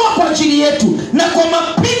alijeruhiwa kwa ajili yetu na kwa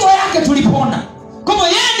mapigo yake tulipona. Kwa hivyo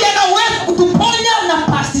yeye ndiye anaweza kutuponya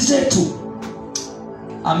na past zetu.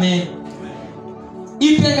 Amen.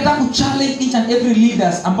 Ipi nataka kuchallenge each and every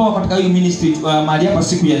leaders ambao katika hiyo ministry mahali hapa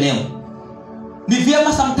siku ya leo. Ni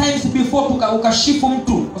vyema sometimes before ukashifu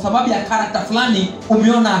mtu kwa sababu ya character fulani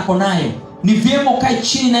umeona ako nayo, ni vyema ukae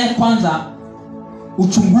chini naye kwanza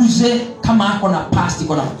uchunguze kama ako na past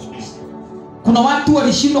iko na. Kuna watu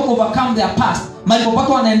walishindwa ku overcome their past,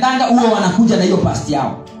 malipopata wanaendanga huo wanakuja na hiyo past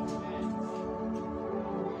yao.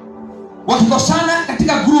 Wakikosana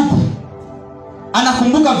katika group,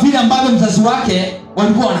 anakumbuka vile ambavyo mzazi wake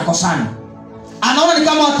walikuwa wanakosana. Anaona ni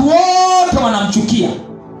kama watu wote wanamchukia.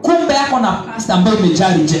 Kumbe yako na past ambayo imejaa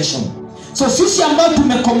rejection. So sisi ambao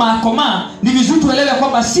tumekomaa ni vizuri tuelewe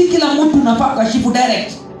kwamba si kila mtu unafaa kashifu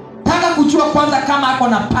direct. Taka kujua kwanza kama ako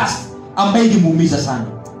na past ambayo ilimuumiza sana.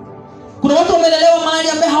 Kuna watu wamelelewa mahali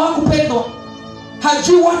ambaye hawakupendwa.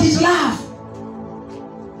 Hajui what is love.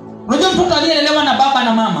 Unajua mtoto aliyelelewa na baba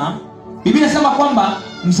na mama, Biblia inasema kwamba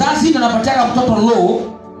mzazi ndiye anapatia mtoto law,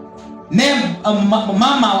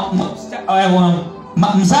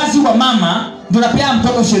 mzazi wa mama ndio anapea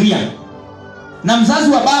mtoto sheria, na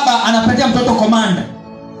mzazi wa baba anapatia mtoto command.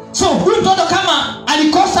 So huyu mtoto kama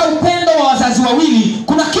alikosa upendo wa wazazi wawili,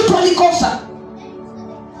 kuna kitu alikosa.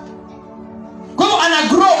 Kwa hiyo ana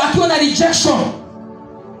grow akiwa na rejection.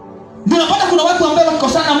 Ndio unapata kuna watu ambao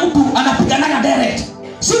wakikosana mtu anapigana direct.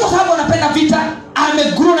 Si kwa sababu anapenda vita,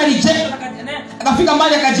 amegrow na rejection. Akafika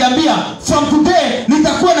mahali akajiambia from today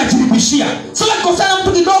nitakuwa najiribishia. So akikosana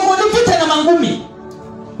mtu kidogo ni vita na mangumi.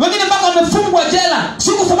 Wengine mpaka wamefungwa jela,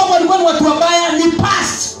 si kwa sababu walikuwa ni watu wabaya, ni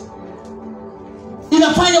past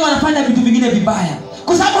inafanya wanafanya vitu vingine vibaya.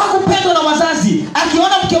 Kwa sababu hakupendwa na wazazi,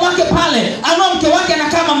 akiona mke wake pale, anaona mke wake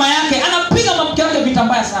anakaa mama yake, anapiga mke wake vita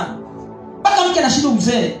mbaya sana. Mpaka mke anashinda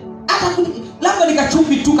mzee. Hata labda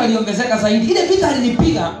nikachumvi tu kaliongezeka zaidi. Ile vita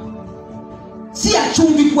alinipiga si ya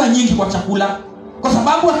chumvi kuwa nyingi kwa chakula, kwa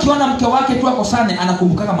sababu akiona mke wake tu akosane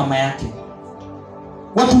anakumbuka mama yake.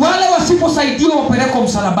 Watu wale wasiposaidiwa wapelekwa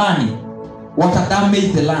msalabani, watadamage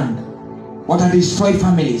the land, watadestroy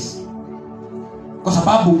families, kwa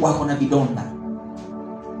sababu wako na vidonda.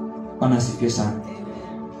 Bwana asifiwe sana.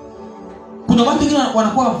 Kuna watu wengine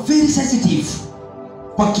wanakuwa very sensitive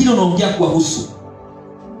kwa kile unaongea kuwahusu.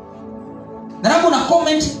 Na hapo na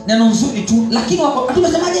comment neno nzuri tu, lakini wako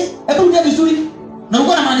atumesemaje? Hebu rudia vizuri. Na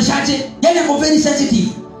uko na maanishaje? Yaani ako very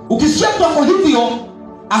sensitive. Ukisikia mtu ako hivyo,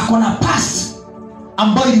 ako na past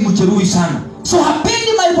ambayo ilimjeruhi sana. So hapendi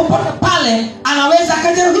mahali popote pale anaweza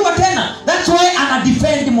akajeruhiwa tena. That's why ana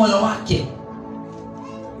defend moyo wake.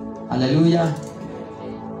 Hallelujah.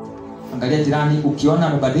 Angalia jirani, ukiona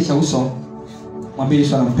amebadilisha uso, mwambie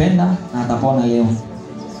Yesu anampenda na atapona leo.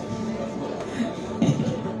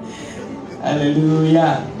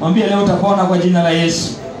 Hallelujah. Mwambie leo utapona kwa jina la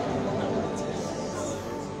Yesu.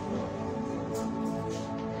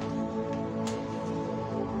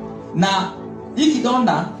 Na hii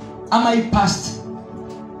kidonda ama hii past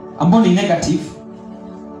ambayo ni negative,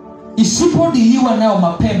 isipodiliwa nayo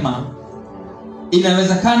mapema,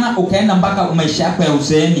 inawezekana ukaenda mpaka maisha yako ya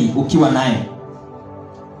uzeeni ukiwa nayo.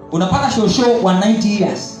 Unapata shosho wa 90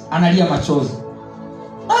 years analia machozi.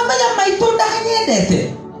 Amanya maitunda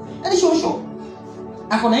hanyedete. Yaani shosho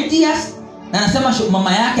ako 90 years na anasema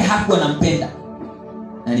mama yake hakuwa anampenda.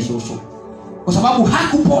 Yaani shosho kwa sababu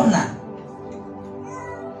hakupona.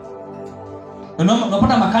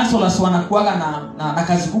 Unapata makansolas wanakuaga na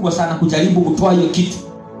kazi kubwa sana kujaribu kutoa hiyo kitu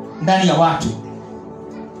ndani ya watu.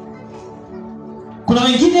 Kuna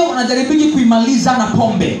wengine wanajaribu kuimaliza na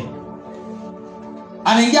pombe.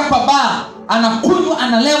 Anaingia kwa bar, anakunywa,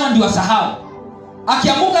 analewa ndio asahau.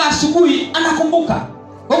 Akiamuka asubuhi anakumbuka.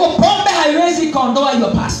 Kwa hivyo pombe haiwezi kaondoa hiyo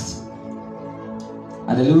past.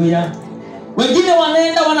 Hallelujah. Wengine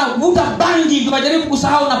wanaenda wanavuta bangi ndio wajaribu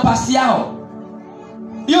kusahau na past yao.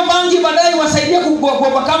 Hiyo bangi baadaye wasaidia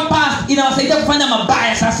kuovercome past, inawasaidia kufanya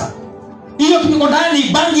mabaya sasa. Hiyo kiko ndani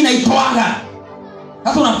bangi inaitoaga.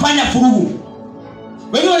 Sasa unafanya furugu.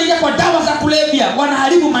 Wengine wanaingia kwa dawa za kulevya,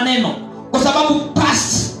 wanaharibu maneno kwa sababu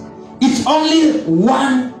past it's only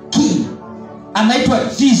one key. Anaitwa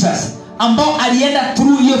Jesus, ambao alienda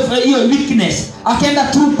through hiyo weakness, akaenda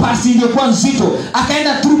through past iliyokuwa nzito,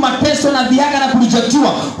 akaenda through mateso na dhihaka na kulijatiwa.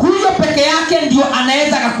 Huyo peke yake ndio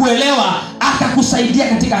anaweza akakuelewa, akakusaidia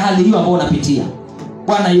katika hali hiyo ambayo unapitia.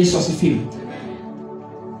 Bwana Yesu asifiwe.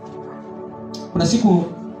 Kuna siku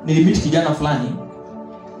nilimiti kijana fulani,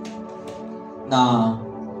 na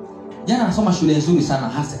jana anasoma shule nzuri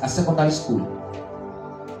sana, a secondary school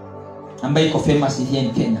ambayo iko famous here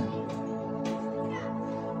in Kenya.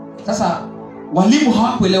 Sasa walimu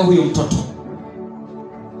hawakuelewa huyo mtoto.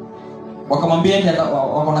 Wakamwambia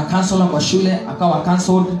wako na counselor kwa shule, akawa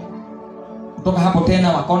cancelled. Kutoka hapo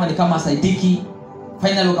tena wakaona ni kama asaidiki.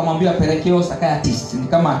 Finally wakamwambia apelekeo psychiatrist, ni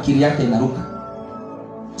kama akili yake inaruka.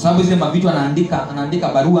 Sababu zile mavitu anaandika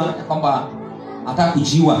barua ya kwamba ataka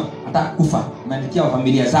kujiua, ataka kufa, ameandikia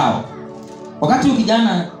familia zao. Wakati huyo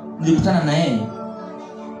kijana nilikutana na yeye,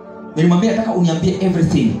 Nilimwambia nataka uniambie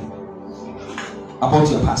everything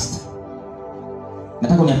about your past.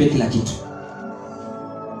 Nataka uniambie kila kitu.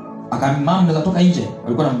 Akamwambia mama unaweza toka nje.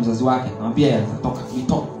 Walikuwa na mzazi wake. Akamwambia atatoka,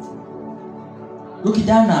 nitoka. Yule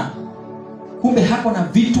kijana kumbe hako na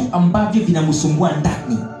vitu ambavyo vinamsumbua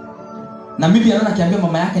ndani. Na mimi anaona akiambia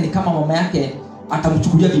mama yake ni kama mama yake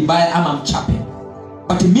atamchukulia vibaya ama mchape.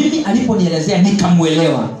 But mimi aliponielezea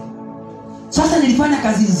nikamuelewa. Sasa nilifanya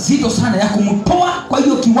kazi nzito sana ya kumtoa kwa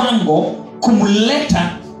hiyo kiwango, kumleta,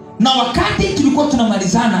 na wakati tulikuwa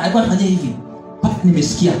tunamalizana alikuwa anafanya hivi.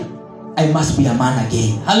 Nimesikia I must be a man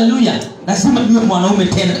again. Hallelujah. Lazima niwe mwanaume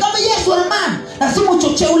tena. Kama yes you are a man. Lazima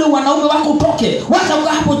uchochee ule wanaume wako utoke. Wacha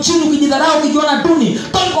ukaa hapo chini ukijidharau ukijiona duni.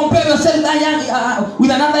 Don't compare yourself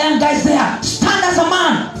with another young guys there. Stand as a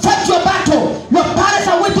man. Fight your battle. Your parents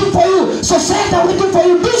are waiting for you. Society are waiting for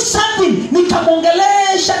you. Do something.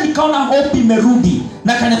 Nikamongelesha, nikaona hope imerudi.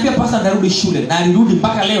 Na kaniambia pastor ndarudi shule. Na alirudi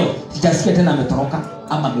mpaka leo. Sijasikia tena ametoroka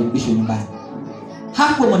ama amerudishwa nyumbani.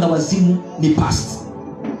 Hapo mwandawazimu ni past.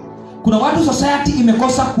 Kuna watu society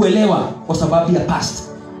imekosa kuelewa kwa sababu ya past.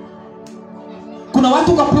 Kuna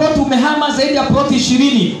watu kwa plot umehama zaidi ya plot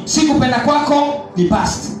 20, si kupenda kwako ni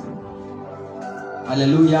past.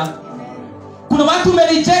 Hallelujah. Kuna watu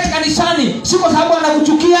umereject kanisani, si kwa sababu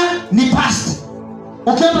anakuchukia ni past.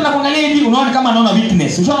 Ukiona na kuangalia hivi unaona kama anaona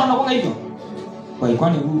weakness. Ushaona kwa hivyo?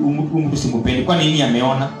 Kwani mtu simpendi, kwani nini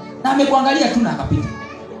ameona? Na amekuangalia tu na akapita.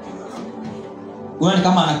 Unaona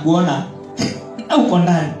kama anakuona au uko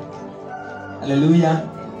ndani. Hallelujah.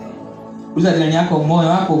 Uliza jirani yako moyo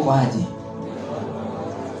wako uko aje?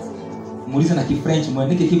 Muulize na Kifrench,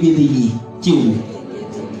 mwandike kibidhi kiu.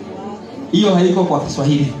 Hiyo haiko kwa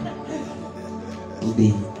Kiswahili.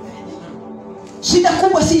 Udi. Shida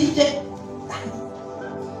kubwa si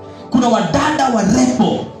kuna wadada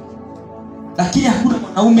warembo, lakini hakuna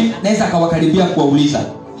mwanaume anaweza akawakaribia kuwauliza.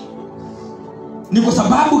 Ni kwa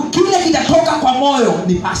sababu kile kitatoka kwa moyo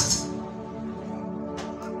ni past.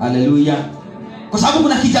 Hallelujah. Kwa sababu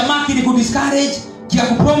kuna kijamaa kile kudiscourage, kia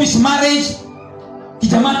kupromise marriage,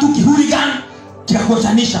 kijamaa tu kihooligan, kia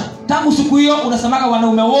kuochanisha. Tangu siku hiyo unasemaga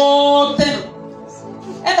wanaume wote.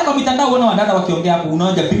 Enda kwa mitandao uone wadada wakiongea hapo,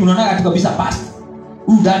 unaona katika kabisa past.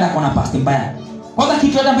 Huyu dada akona past mbaya. Kwanza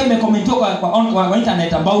kitu hata ambaye imekomentiwa kwa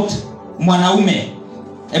internet about mwanaume.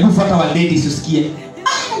 Hebu fuata wa ladies usikie.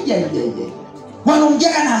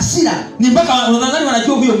 Wanaongea na hasira, ni mpaka unadhani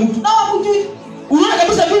wanajua huyo mtu. Na hawajui. Unaona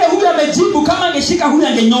kabisa vile huyu amejibu, kama angeshika huyu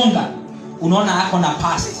angenyonga. Unaona ako na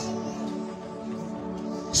past.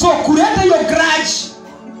 So kuleta hiyo grudge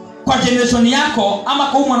kwa generation yako ama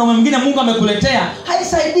kwa mwanaume mwingine Mungu amekuletea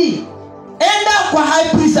haisaidii. Enda kwa high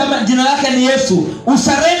priest, jina lake ni Yesu,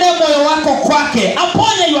 usarende moyo wako kwake,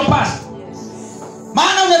 aponye your past.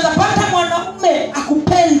 Maana unaweza pata mwanaume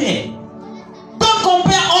akupende. Don't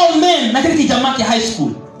compare all men na kile kijamaa cha high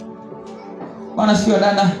school. Bwana sio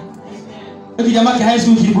dada. Kile kijamaa cha high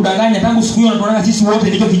school kilikudanganya tangu siku hiyo tunaona sisi wote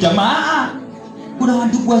ndio kijamaa. Kuna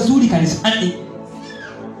watu wazuri kanisani.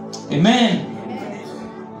 Amen.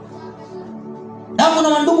 Na kuna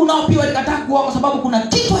wandugu nao pia walikataa kuoa kwa sababu kuna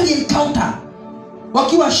kitu ali-encounter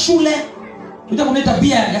wakiwa shule. Unajua kuna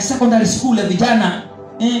tabia ya secondary school ya vijana,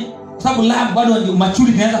 kwa sababu lab bado ndio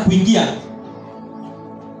maturity inaanza kuingia.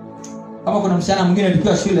 Kama kuna msichana mwingine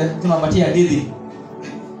alikiwa shule, tunampatia hadithi.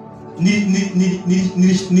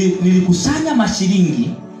 Nilikusanya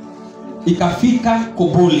mashilingi ikafika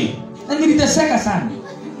Kobole. Na niliteseka sana.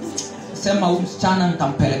 Sema huyu msichana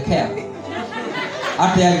nitampelekea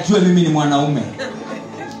hata yajue mimi ni mwanaume.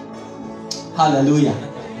 Hallelujah.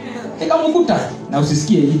 Nikamkuta na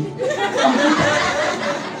usisikie hii.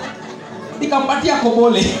 Nikampatia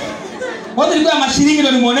Kobole. Wote nilikuwa mashilingi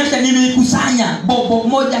ndio nimuonesha nilikusanya bobo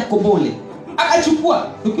moja Kobole. Akachukua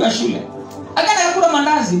tukiwa shule. Akaenda kula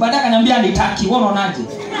mandazi, baadaye akaniambia nitaki. Wewe unaonaje?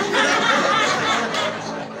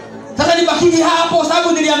 Sasa nibaki hapo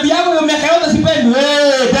sababu niliambia hapo hiyo miaka yote sipendi.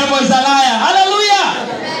 Devil is a liar. Hallelujah.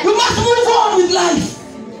 You must move on with life.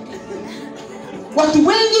 Watu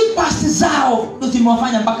wengi past zao ndio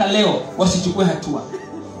zimewafanya mpaka leo wasichukue hatua.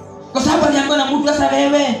 Kwa sababu aliambiwa na mtu, sasa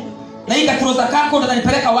wewe na hii katroza kako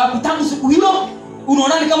utanipeleka wapi? Tangu siku hiyo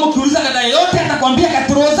unaona kama ukiuliza dada yote atakwambia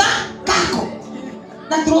katroza kako.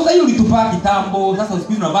 Na katroza hiyo ulitupaa kitambo, sasa siku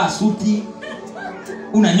hizi unavaa suti.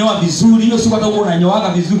 Unanyoa vizuri, hiyo siku hata wewe unanyoaga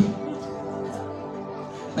vizuri.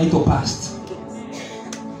 Na ito past.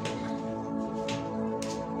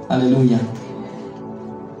 Hallelujah.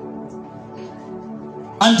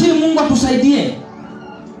 Until Mungu atusaidie,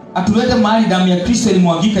 atulete mahali damu ya Kristo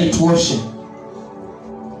ilimwagika ituoshe,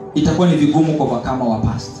 itakuwa ni vigumu kwa kama wa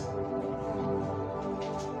past.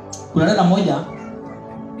 Kuna dada moja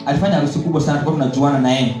alifanya harusi kubwa sana, kwa tunajuana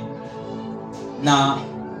na yeye. na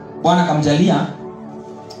Bwana akamjalia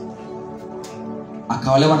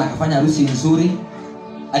akaolewa na akafanya harusi nzuri.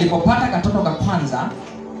 Alipopata katoto ka kwanza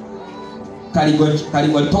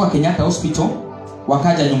walitoka Kenyatta Hospital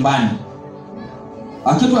wakaja nyumbani.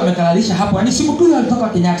 Akitu amekalalisha hapo, yani siku tu alitoka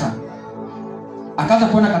Kenyatta. Akaanza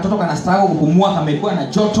kuona katoto kana struggle kupumua, kamekuwa na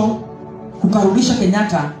joto, kukarudisha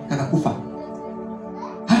Kenyatta kakakufa.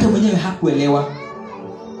 Hata mwenyewe hakuelewa.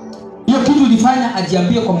 Hiyo kitu ilifanya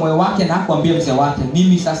ajiambie kwa moyo wake na hakuambia mzee wake,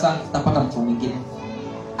 mimi sasa nitapata mtu mwingine.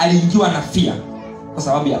 Aliingiwa na fear kwa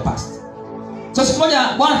sababu ya past. So siku moja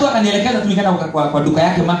Bwana tu akanielekeza tulingana kwa duka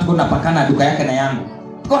yake, matu kuna pakana duka yake na yangu.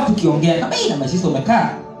 Tukawa tukiongea kama hii na masisi umekaa.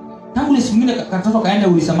 Tangu ile siku nyingine katoto kaenda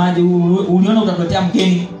ulisemaje, uliona utatuletea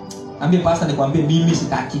mgeni. Ambie pastor nikwambie mimi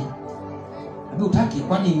sitaki. Ambie utaki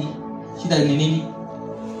kwani shida ni nini?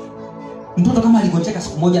 Mtoto kama aligonjeka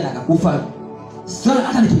siku moja na akakufa, sio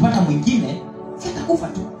hata nikipata mwingine si atakufa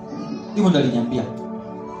tu. Hivyo ndo aliniambia.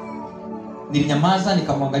 Nilinyamaza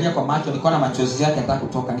nikamwangalia kwa macho, nikaona machozi yake yanataka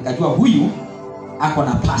kutoka. Nikajua huyu ako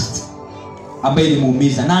na past ambaye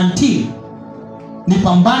ilimuumiza, na until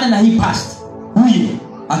nipambane na hii past, huyu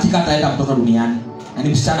hakika ataleta mtoto duniani na ni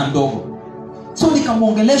msichana mdogo. So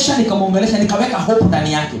nikamuongelesha nikaweka hope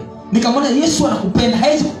ndani yake. Nikamwona Yesu anakupenda,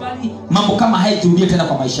 haizi kubali mambo kama haya turudie tena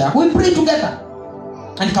kwa maisha yako. We pray together.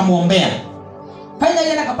 Na nikamuombea. Finally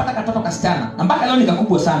yeye akapata katoto kasichana. Na mpaka leo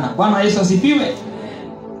nikakubwa sana. Bwana Yesu asifiwe.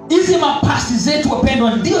 Hizi mapasi zetu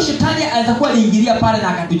wapendwa, ndio shetani atakuwa aliingilia pale na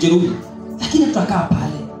akatujeruhi. Lakini tutakaa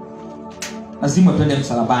pale. Lazima twende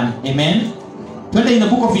msalabani. Amen. Twende in the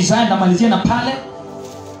book of Isaiah, namalizia na pale.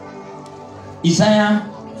 Isaiah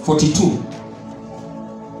 42.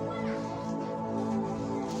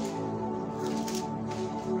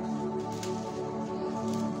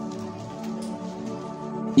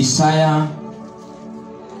 Isaiah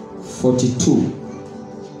 42.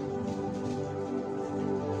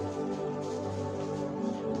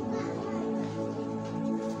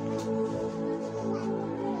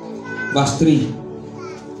 Verse 3.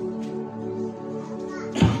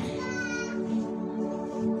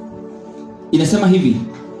 Inasema hivi.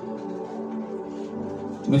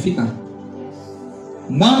 Tumefika.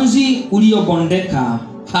 Mwanzi uliobondeka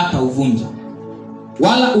hata uvunja,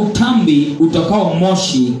 wala utambi utakao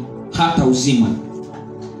moshi hata uzima.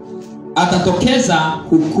 Atatokeza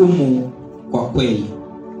hukumu kwa kweli.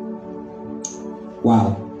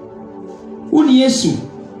 Wow. Huyu ni Yesu.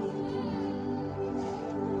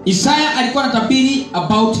 Isaiah alikuwa anatabiri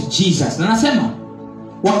about Jesus. Na anasema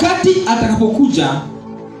wakati atakapokuja,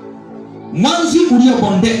 mwanzi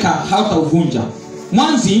uliobondeka hata uvunja.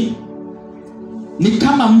 Mwanzi ni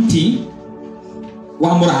kama mti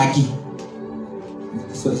wa muragi.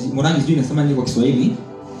 Muragi sijui nasema nini kwa Kiswahili.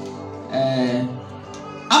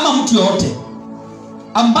 Ama mtu yote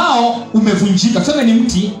ambao umevunjika. Tuseme ni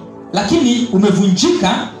mti lakini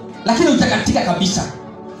umevunjika, lakini utakatika kabisa.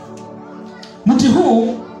 Mti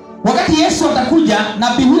huu wakati Yesu atakuja,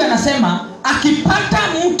 nabii huyu anasema akipata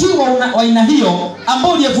mti wa aina hiyo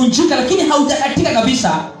ambao ulivunjika lakini haujakatika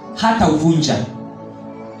kabisa, hata uvunja,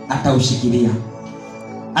 ataushikilia.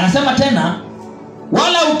 Anasema tena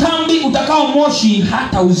wala utambi utakao moshi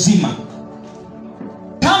hata uzima.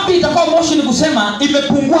 Tambi itakao moshi ni kusema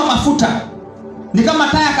imepungua mafuta. Ni kama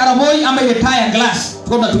taa ya karaboi ama ile taa ya glass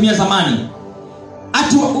tulikuwa tunatumia zamani.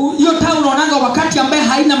 Ati hiyo taa unaonanga wakati ambaye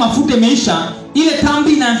haina mafuta imeisha, ile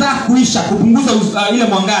tambi inaanza kuisha, kupunguza ile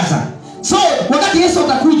mwangaza. So wakati Yesu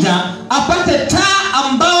atakuja apate taa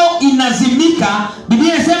ambao inazimika,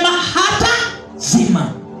 Biblia inasema hata zima.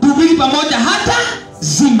 Tubili pamoja hata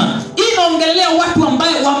zima. Inaongelea watu ambao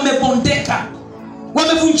wamebondeka,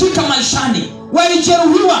 wamevunjika maishani,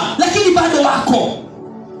 walijeruhiwa lakini bado wako,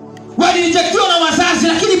 walijektiwa na wazazi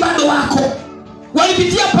lakini bado wako,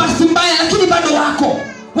 walipitia past mbaya lakini bado wako,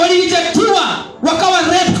 walijektiwa wakawa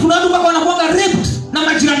raped. Kuna watu ambao wanakuwa raped na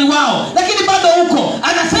majirani wao lakini bado huko.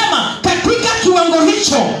 Anasema katika kiwango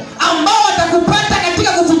hicho ambao atakupata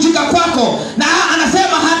katika kuvunjika kwako, na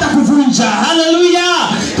anasema hata kuvunja. Haleluya.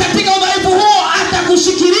 Katika udhaifu huo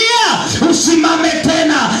atakushikilia usimame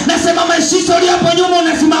tena. Nasema maishiso ulio hapo nyuma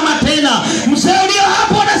unasimama tena. Mzee ulio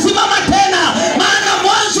hapo unasimama tena. Maana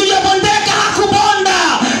mwanzo uliyobondeka hakubonda,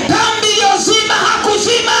 tambi iliyozima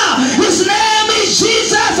hakuzima. His name is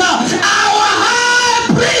Jesus, our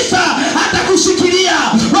high priest. Atakushikilia.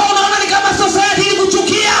 Unaona ni kama society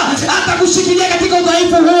ilikuchukia, atakushikilia katika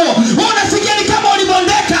udhaifu huo. Unasikia ni kama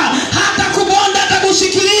ulibondeka, hata kubonda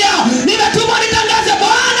atakushikilia. Nimetumwa nitangaze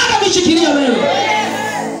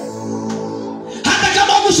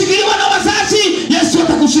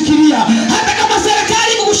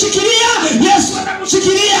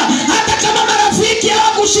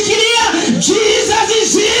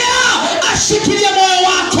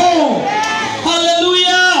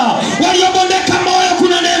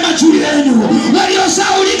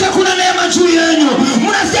mnasaulika kuna neema juu yenu.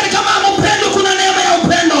 Mnasikia kama mpendo kuna neema ya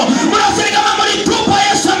upendo. Mnasikia kama mlitupa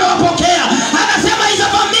Yesu amewapokea. Anasema is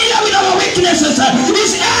familiar with our weaknesses.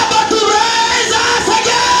 Is able to raise us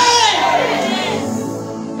again.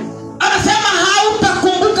 Anasema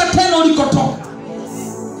hautakumbuka tena ulikotoka.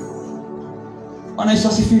 Bwana Yesu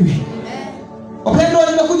asifiwe. Upendo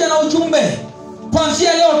limekuja na ujumbe.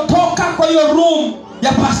 Kuanzia leo toka kwa hiyo room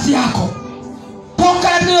ya pasi yako. Toka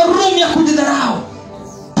hiyo room ya kujidharau.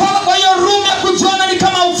 Toka kwa hiyo room ya kujiona ni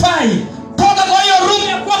kama ufai. Toka kwa hiyo room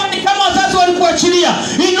ya kuwa ni kama wazazi walikuachilia.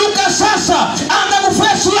 Inuka sasa, anza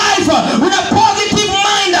kuface life with a positive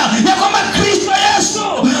mind ya kwamba Kristo Yesu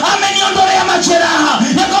ameniondolea majeraha,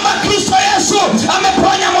 ya kwamba Kristo Yesu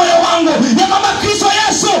ameponya moyo wangu, ya kwamba Kristo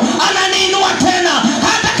Yesu ananiinua tena.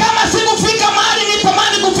 Hata kama sikufika mahali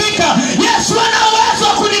nilipotamani kufika, Yesu ana uwezo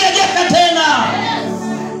wa kunirejesha tena.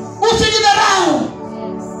 Usijidharau.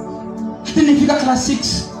 Hata nifika class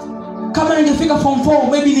 6, kama ningefika form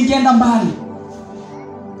 4 maybe ningeenda mbali.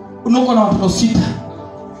 Unakuwa na watoto 6.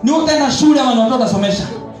 Ni utaenda shule ama ni watoto wasomesha?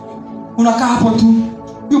 Unakaa hapo tu.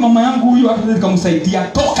 Huyo mama yangu huyo hata nikamsaidia.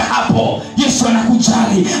 Toka hapo. Yesu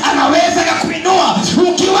anakujali. Anaweza kukuinua.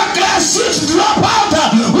 Ukiwa class 6 drop out,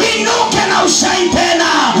 uinuke na ushine tena.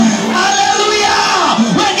 Haleluya.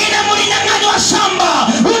 Wengine mlinyang'anywa shamba.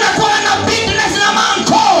 Unakuwa na business na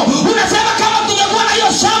manko. Unasema kama tungekuwa na hiyo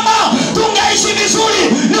shamba, tungeishi vizuri.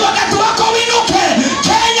 Ni wakati wako uinuke.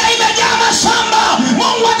 Kenya imejaa mashamba.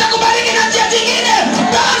 Mungu atakubariki na njia nyingine.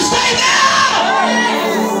 Don't stay there.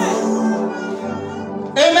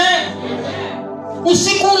 Amen.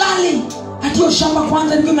 Usiku ulali. Hata hiyo shamba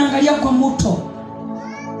kwanza ndio umeangalia kwa moto.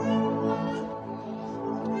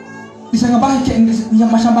 Ni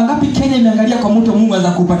mashamba ngapi Kenya imeangalia kwa moto Mungu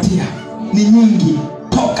anaweza kupatia? Ni nyingi.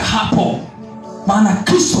 Toka hapo. Maana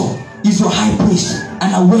Kristo is your high priest.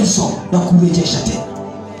 Ana uwezo wa kurejesha tena.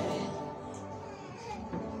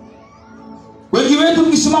 Wengi wetu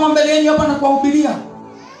tukisimama mbele yenu hapa na kuwahubiria,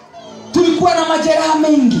 tulikuwa na majeraha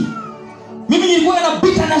mengi. Mimi nilikuwa na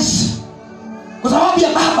bitterness kwa sababu ya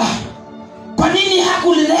baba. Kwa nini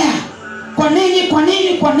hakulilea? Kwa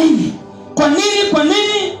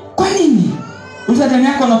nini? Usadani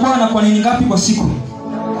yako unakuwa na kwa nini ngapi kwa siku?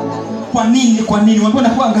 Kwa nini? Wewe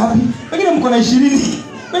unakuwa ngapi? Wengine mko na 20.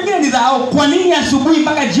 Wengine ni zao. Kwa nini asubuhi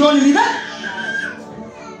mpaka jioni ni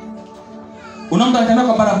Unaomba anatembea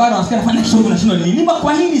kwa barabara unasikia anafanya kishogo na shino nini?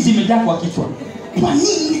 Kwa nini zimejaa kwa kichwa? Kwa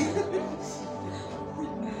nini?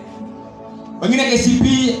 Wengine KCP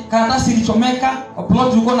karatasi ilichomeka,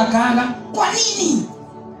 upload ulikuwa na kaanga. Kwa nini?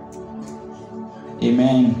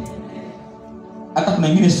 Amen. Hata kuna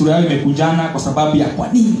wengine sura yao imekujana kwa sababu ya kwa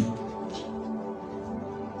nini?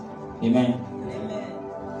 Amen.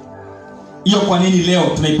 Hiyo kwa nini leo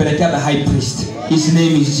tunaipelekea the high priest. His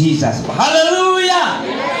name is Jesus. Hallelujah.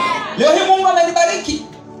 Leo hii Mungu amenibariki.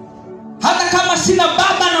 Hata kama sina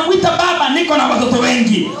baba na mwita baba, niko na watoto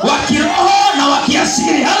wengi wa kiroho na wa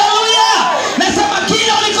kiasili. Hallelujah. Nasema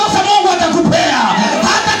kile ulikosa Mungu atakupea.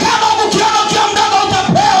 Hata kama ukiona ukiwa mdogo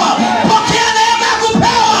utapewa. Pokea neema ya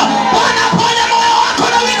kupewa. Bwana ponya moyo wako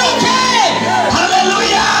na uinuke.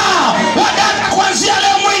 Hallelujah. Wadada kuanzia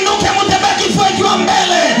leo muinuke, mtembee kifua ikiwa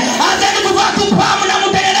mbele. Anzeni kuvaa tupamu na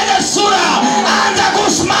mtengeneze sura. Anza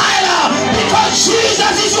kusmile because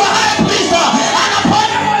Jesus is your high priest.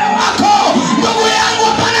 Anaponya moyo wako. Ndugu yangu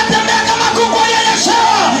hapana tembea kama kuku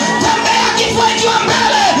aliyeshewa. Tembea kifua ikiwa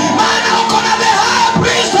mbele. Maana uko na the high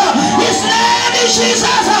priest. His name is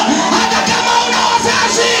Jesus. Hata kama una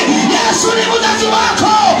wazazi, Yesu ni mzazi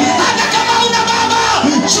wako. Hata kama una baba,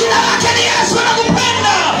 jina lake ni Yesu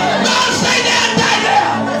anakupenda. Don't stay there and die there.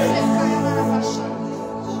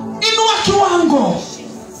 Inua kiwango.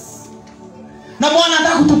 Na Bwana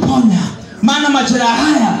anataka kutuponya. Maana majeraha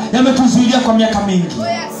haya yametuzuilia kwa miaka mingi.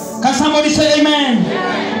 Can somebody say amen?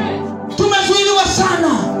 Tumezuiliwa sana.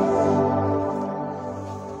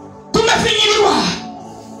 Tumefinyiliwa.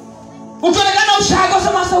 Ukionekana ushago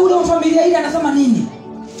sema sasa ule wa familia ile anasema nini?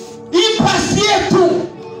 Hii pasi yetu.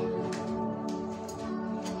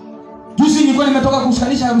 Juzi nilikuwa nimetoka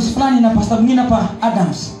kushikanisha harusi fulani na pastor mwingine hapa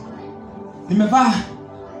Adams. Nimevaa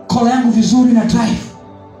kola yangu vizuri na drive.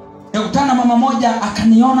 Nikutana mama moja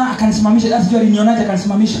akaniona akanisimamisha. Hata sijui alinionaje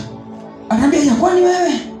akanisimamisha. Akaniambia, "Ya kwani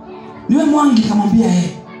wewe? Niwe Mwangi?" Kamwambia yeye.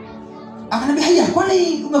 Akaniambia, "Haya,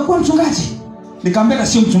 kwani umekuwa mchungaji?" Nikamwambia,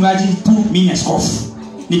 "Sio mchungaji tu, mimi ni askofu."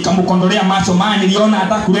 Nikamkondolea macho maana niliona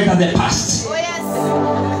hata kuleta the past. Oh yes.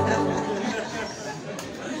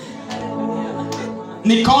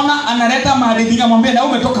 Nikaona analeta maadili, nikamwambia, "Na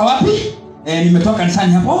umetoka wapi?" Nimetoka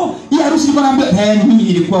kanisani hapo." "Oh, hii harusi nilikuwa naambia." Mimi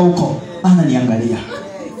nilikuwa huko." Ananiangalia.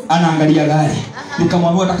 Anaangalia gari.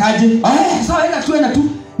 Nikamwambia utakaje? Sawa enda tu.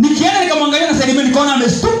 Nikienda nikamwangalia na Salimia nikaona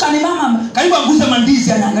amestuka ni mama. Karibu anguze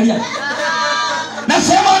mandizi anaangalia.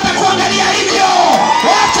 Nasema watakuangalia hivyo.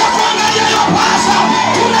 Wacha kuangalia hiyo pasa.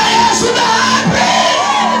 Tuna Yesu ndani.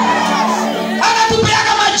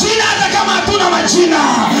 Anatupeaga majina hata kama hatuna majina.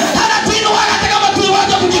 Anatuinua hata kama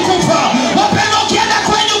tuliwaza tukikufa. Wapenda ukienda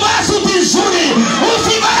kwenye basi vizuri.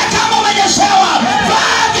 Usivae kama umenyeshewa.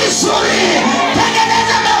 Vaa vizuri.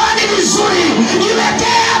 Tengeneza miwani vizuri.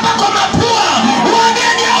 Iwekee hapa kwa mapua.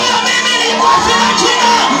 Wageni huyo mimi nilikuwa sina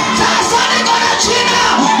jina. Sasa niko na jina.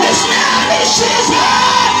 Nishiza.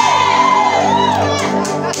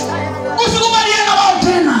 Usikubaliane na wao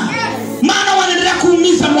tena. Maana wanaendelea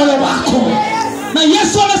kuumiza moyo wako. Na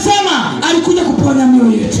Yesu anasema alikuja kuponya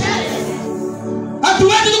mioyo yetu.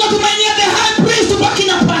 Hatuwezi tukatumainia the high priest tubaki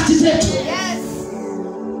na pasi zetu.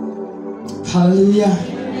 Hallelujah.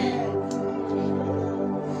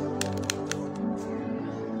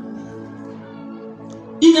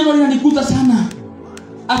 Neno linanikuta sana.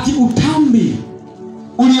 Ati utambi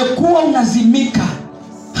uliokuwa unazimika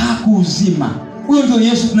hakuuzima. Huyo ndio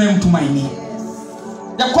Yesu tunayemtumaini.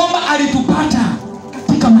 Ya kwamba alitupata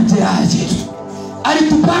katika majeraha yetu.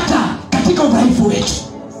 Alitupata katika udhaifu wetu.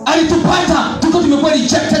 Alitupata tuko tumekuwa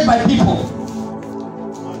rejected by people.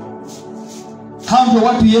 Hao ndio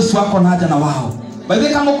watu Yesu wako na haja na wao. By the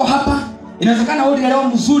way, kama uko hapa inawezekana wewe leo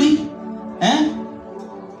mzuri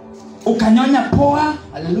ukanyonya poa.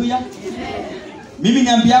 Haleluya. Mimi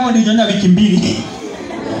niambiamo nilinyonya wiki 2.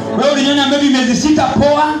 Wewe ulinyonya maybe miezi 6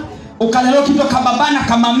 poa. Ukalelewa kitu kababana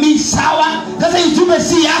kama mimi sawa. Sasa ujumbe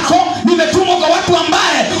si yako. Nimetumwa kwa watu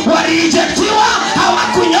ambaye walijectiwa,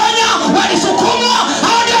 hawakunyonya, walisukumwa.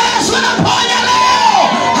 Hao ndio Yesu anaponya leo.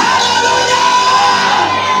 Haleluya.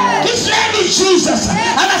 His name is Jesus.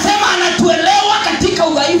 Anasema anatuelewa katika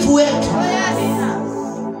udhaifu wetu.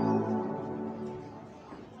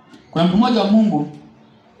 Kuna mtu mmoja wa Mungu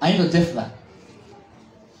anaitwa Jefla.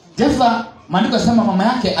 Jefla, maandiko yanasema mama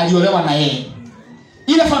yake aliolewa na yeye.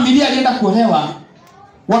 Ile familia alienda kuolewa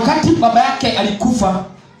wakati baba yake alikufa.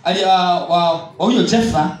 Huyo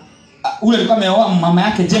Jefla, ule alikuwa ameoa mama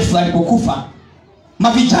yake Jefla alipokufa.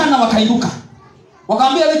 Mavijana wakainuka.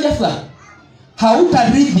 Wakamwambia wewe Jefla,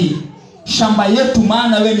 hautarithi shamba yetu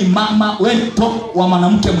maana wewe ni mama, wewe ni mtoto wa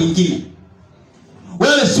mwanamke mwingine.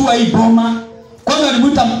 Wewe si wa hii boma. Kwa hiyo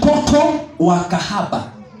alimuita mtoto wa kahaba.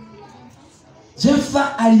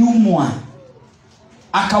 Jefla aliumwa.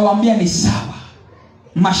 Akawaambia ni sawa.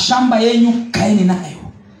 Mashamba yenu kaeni nayo.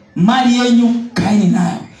 Mali yenu kaeni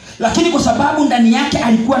nayo. Lakini kwa sababu ndani yake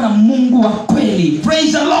alikuwa na Mungu wa kweli.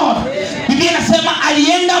 Praise the Lord. Biblia inasema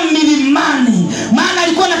alienda milimani. Maana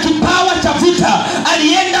alikuwa na kipawa cha vita.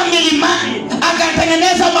 Alienda milimani.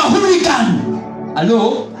 Akatengeneza mahooligan.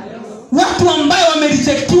 Halo? Watu ambao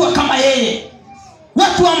wamerejectiwa kama yeye.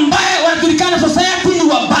 Watu ambao wanajulikana society ni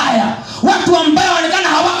wabaya. Watu ambao wanaonekana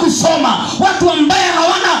hawakusoma. Watu ambao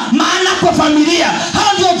hawana maana kwa familia.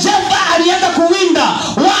 Hao ndio Jefla alienda kuwinda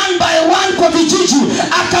one by one kwa vijiji.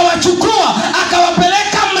 Akawachukua,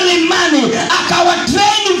 akawapeleka mlimani,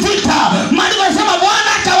 akawatrain vita. Maandiko yanasema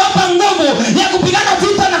Bwana akawapa nguvu ya kupigana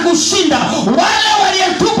vita na kushinda. Wale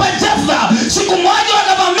waliotupa Jefla siku moja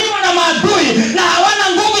wakavamiwa na maadui na hawana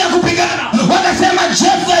nguvu ya kupigana. Wakasema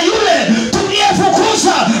Jefla yule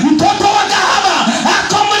tuliyefukuza mtoto wa kahaba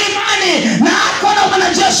ako mlimani na ako na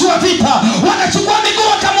wanajeshi wa vita. Wakachukua miguu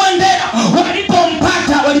wakamwendea.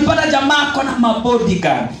 Walipompata walipata jamaa ako na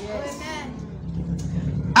mabodyguard.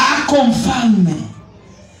 Ako mfalme.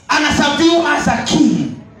 Anasaviwa as a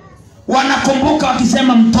king. Wanakumbuka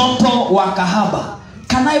wakisema mtoto wa kahaba.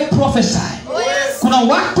 Can I prophesy? Kuna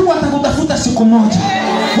watu watakutafuta siku moja.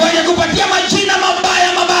 Wanakupatia majina mabaya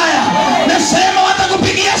mabaya. Nasema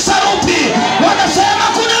watakupigia saruti. Wanasema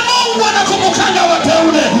kuna Mungu anakumbukanga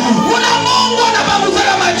wateule. Kuna Mungu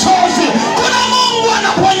anapanguza machozi. Kuna Mungu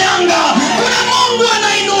anaponyanga. Kuna Mungu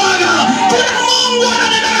anainuaga. Kuna Mungu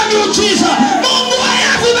ananena miujiza. Mungu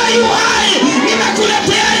ayaviva yuhai.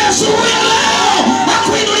 Ninakuletea Yesu huyo leo.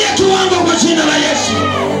 Akuinulie kiwango kwa jina la Yesu.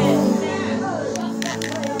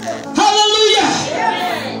 Hallelujah.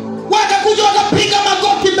 Wakakuja wakapiga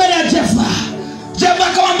magoti mbele ya Jefla. Jefla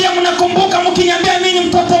akamwambia mnakumbuka mkiniambia mimi ni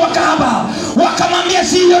mtoto wa kahaba. Wakamwambia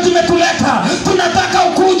si hiyo tumetuleta. Tunataka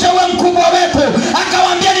ukuje uwe mkubwa wetu.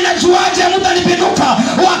 Akawaambia ninajuaje mtanipinduka.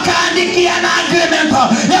 Wakaandikia na agreement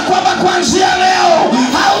ya kwamba kuanzia leo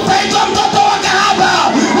hautaitwa mtoto wa kahaba.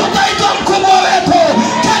 Utaitwa mkubwa wetu.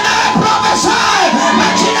 Can I prophesy?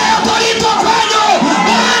 Majina yote yaliitwa kwenyu.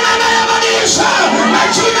 Bwana anayabadilisha.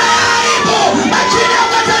 Majina ya aibu. Majina ya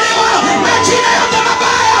kutaliwa. Majina yote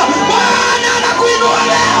mabaya. Bwana anakuinua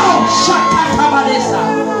leo. Shakata balesa.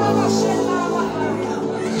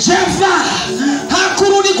 Jefa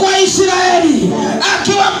hakurudi kwa Israeli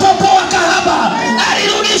akiwa mtoto wa kahaba,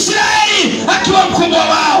 alirudi Israeli akiwa mkubwa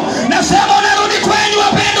wao. Nasema unarudi kwenyu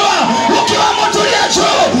wapendwa ukiwa mtu uliye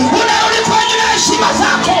juu, unarudi kwenyu na heshima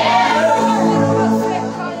zako.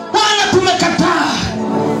 Bwana, tumekataa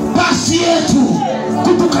pasi yetu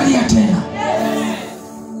kutukalia tena.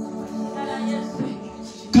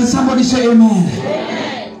 Can somebody say amen?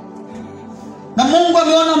 Na Mungu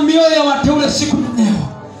ameona mioyo ya wateule siku leo,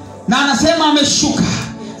 na anasema ameshuka,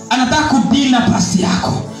 anataka kudili na pasi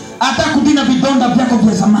yako, anataka kudili na vidonda vyako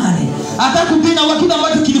vya zamani, anataka kudili na kitu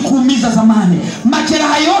ambacho kilikuumiza zamani.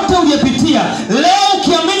 Majeraha yote uliyopitia leo,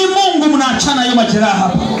 ukiamini Mungu, mnaachana hiyo majeraha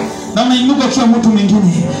hapa na unainuka kwa mtu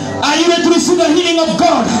mwingine. Are you ready to receive the healing of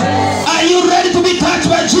God? Are you ready to be touched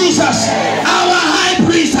by Jesus, our high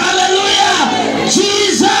priest? Hallelujah.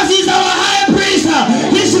 Jesus is our high priest.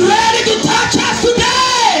 He's ready to touch us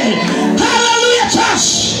today. Hallelujah,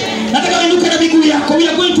 church. Nataka uinuke na miguu yako. We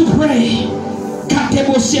are going to pray.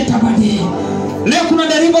 Katebo setabade. Leo kuna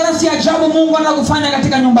deliverance ya ajabu Mungu anakufanya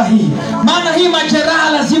katika nyumba hii. Maana hii majeraha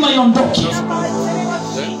lazima iondoke.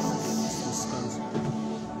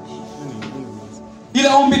 Ile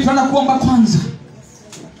ombi tunakuomba kwanza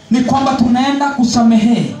ni kwamba tunaenda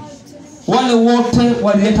kusamehe wale wote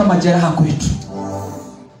walileta majeraha kwetu.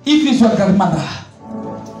 If it's your grandmother,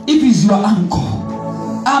 if it's your uncle,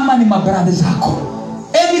 ama ni mabrother zako,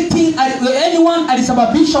 anyone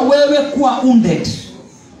alisababisha wewe kuwa wounded,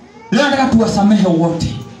 leo nataka tuwasamehe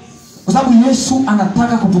wote, kwa sababu Yesu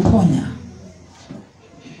anataka kutuponya.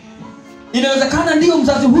 Inawezekana ndio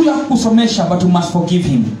mzazi huyu hakusomesha, but you must forgive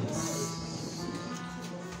him.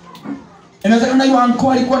 Inawezekana yule uncle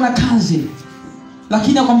alikuwa na kazi,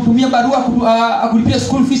 lakini akamtumia barua akulipia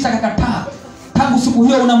school fees akakataa. Tangu siku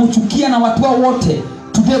hiyo unamchukia na watu wao wote.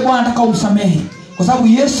 Today Bwana anataka umsamehe, kwa sababu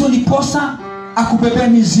Yesu aliposa akubebea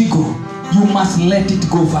mizigo. You must let it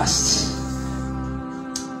go fast.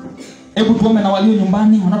 Hebu tuombe na walio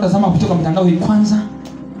nyumbani wanaotazama kutoka mitandao hii kwanza.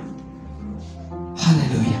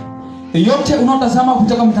 Hallelujah. Yote unaotazama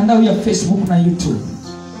kutoka mitandao ya Facebook na YouTube,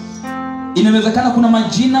 inawezekana kuna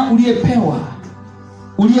majina uliyepewa,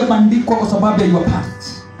 uliyebandikwa kwa sababu ya your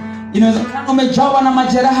past. Inawezekana umejawa na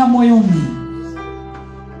majeraha moyoni.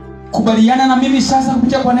 Kubaliana na mimi sasa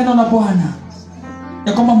kupitia kwa neno la Bwana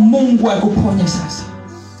ya kwamba Mungu akuponye sasa.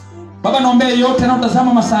 Baba, naomba yote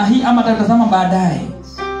anaotazama masaa hii ama atatazama baadaye,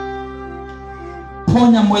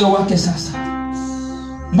 ponya moyo wake sasa.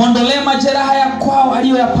 Mondolee majeraha ya kwao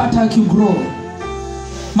aliyoyapata akigrow.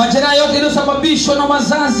 Majeraha yote yaliyosababishwa na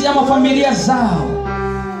wazazi ama familia zao,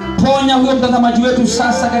 ponya huyo mtazamaji wetu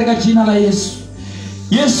sasa katika jina la Yesu.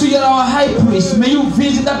 Yesu, you are our high priest. May you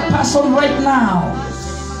visit that person right now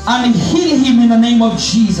and heal him in the name of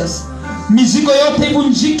Jesus. Mizigo yote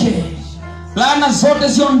ivunjike, laana zote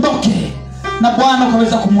ziondoke, na Bwana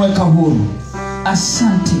ukaweza kumweka huru.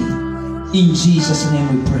 Asante. In Jesus' name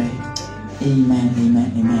we pray. Amen,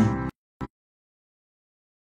 amen, amen.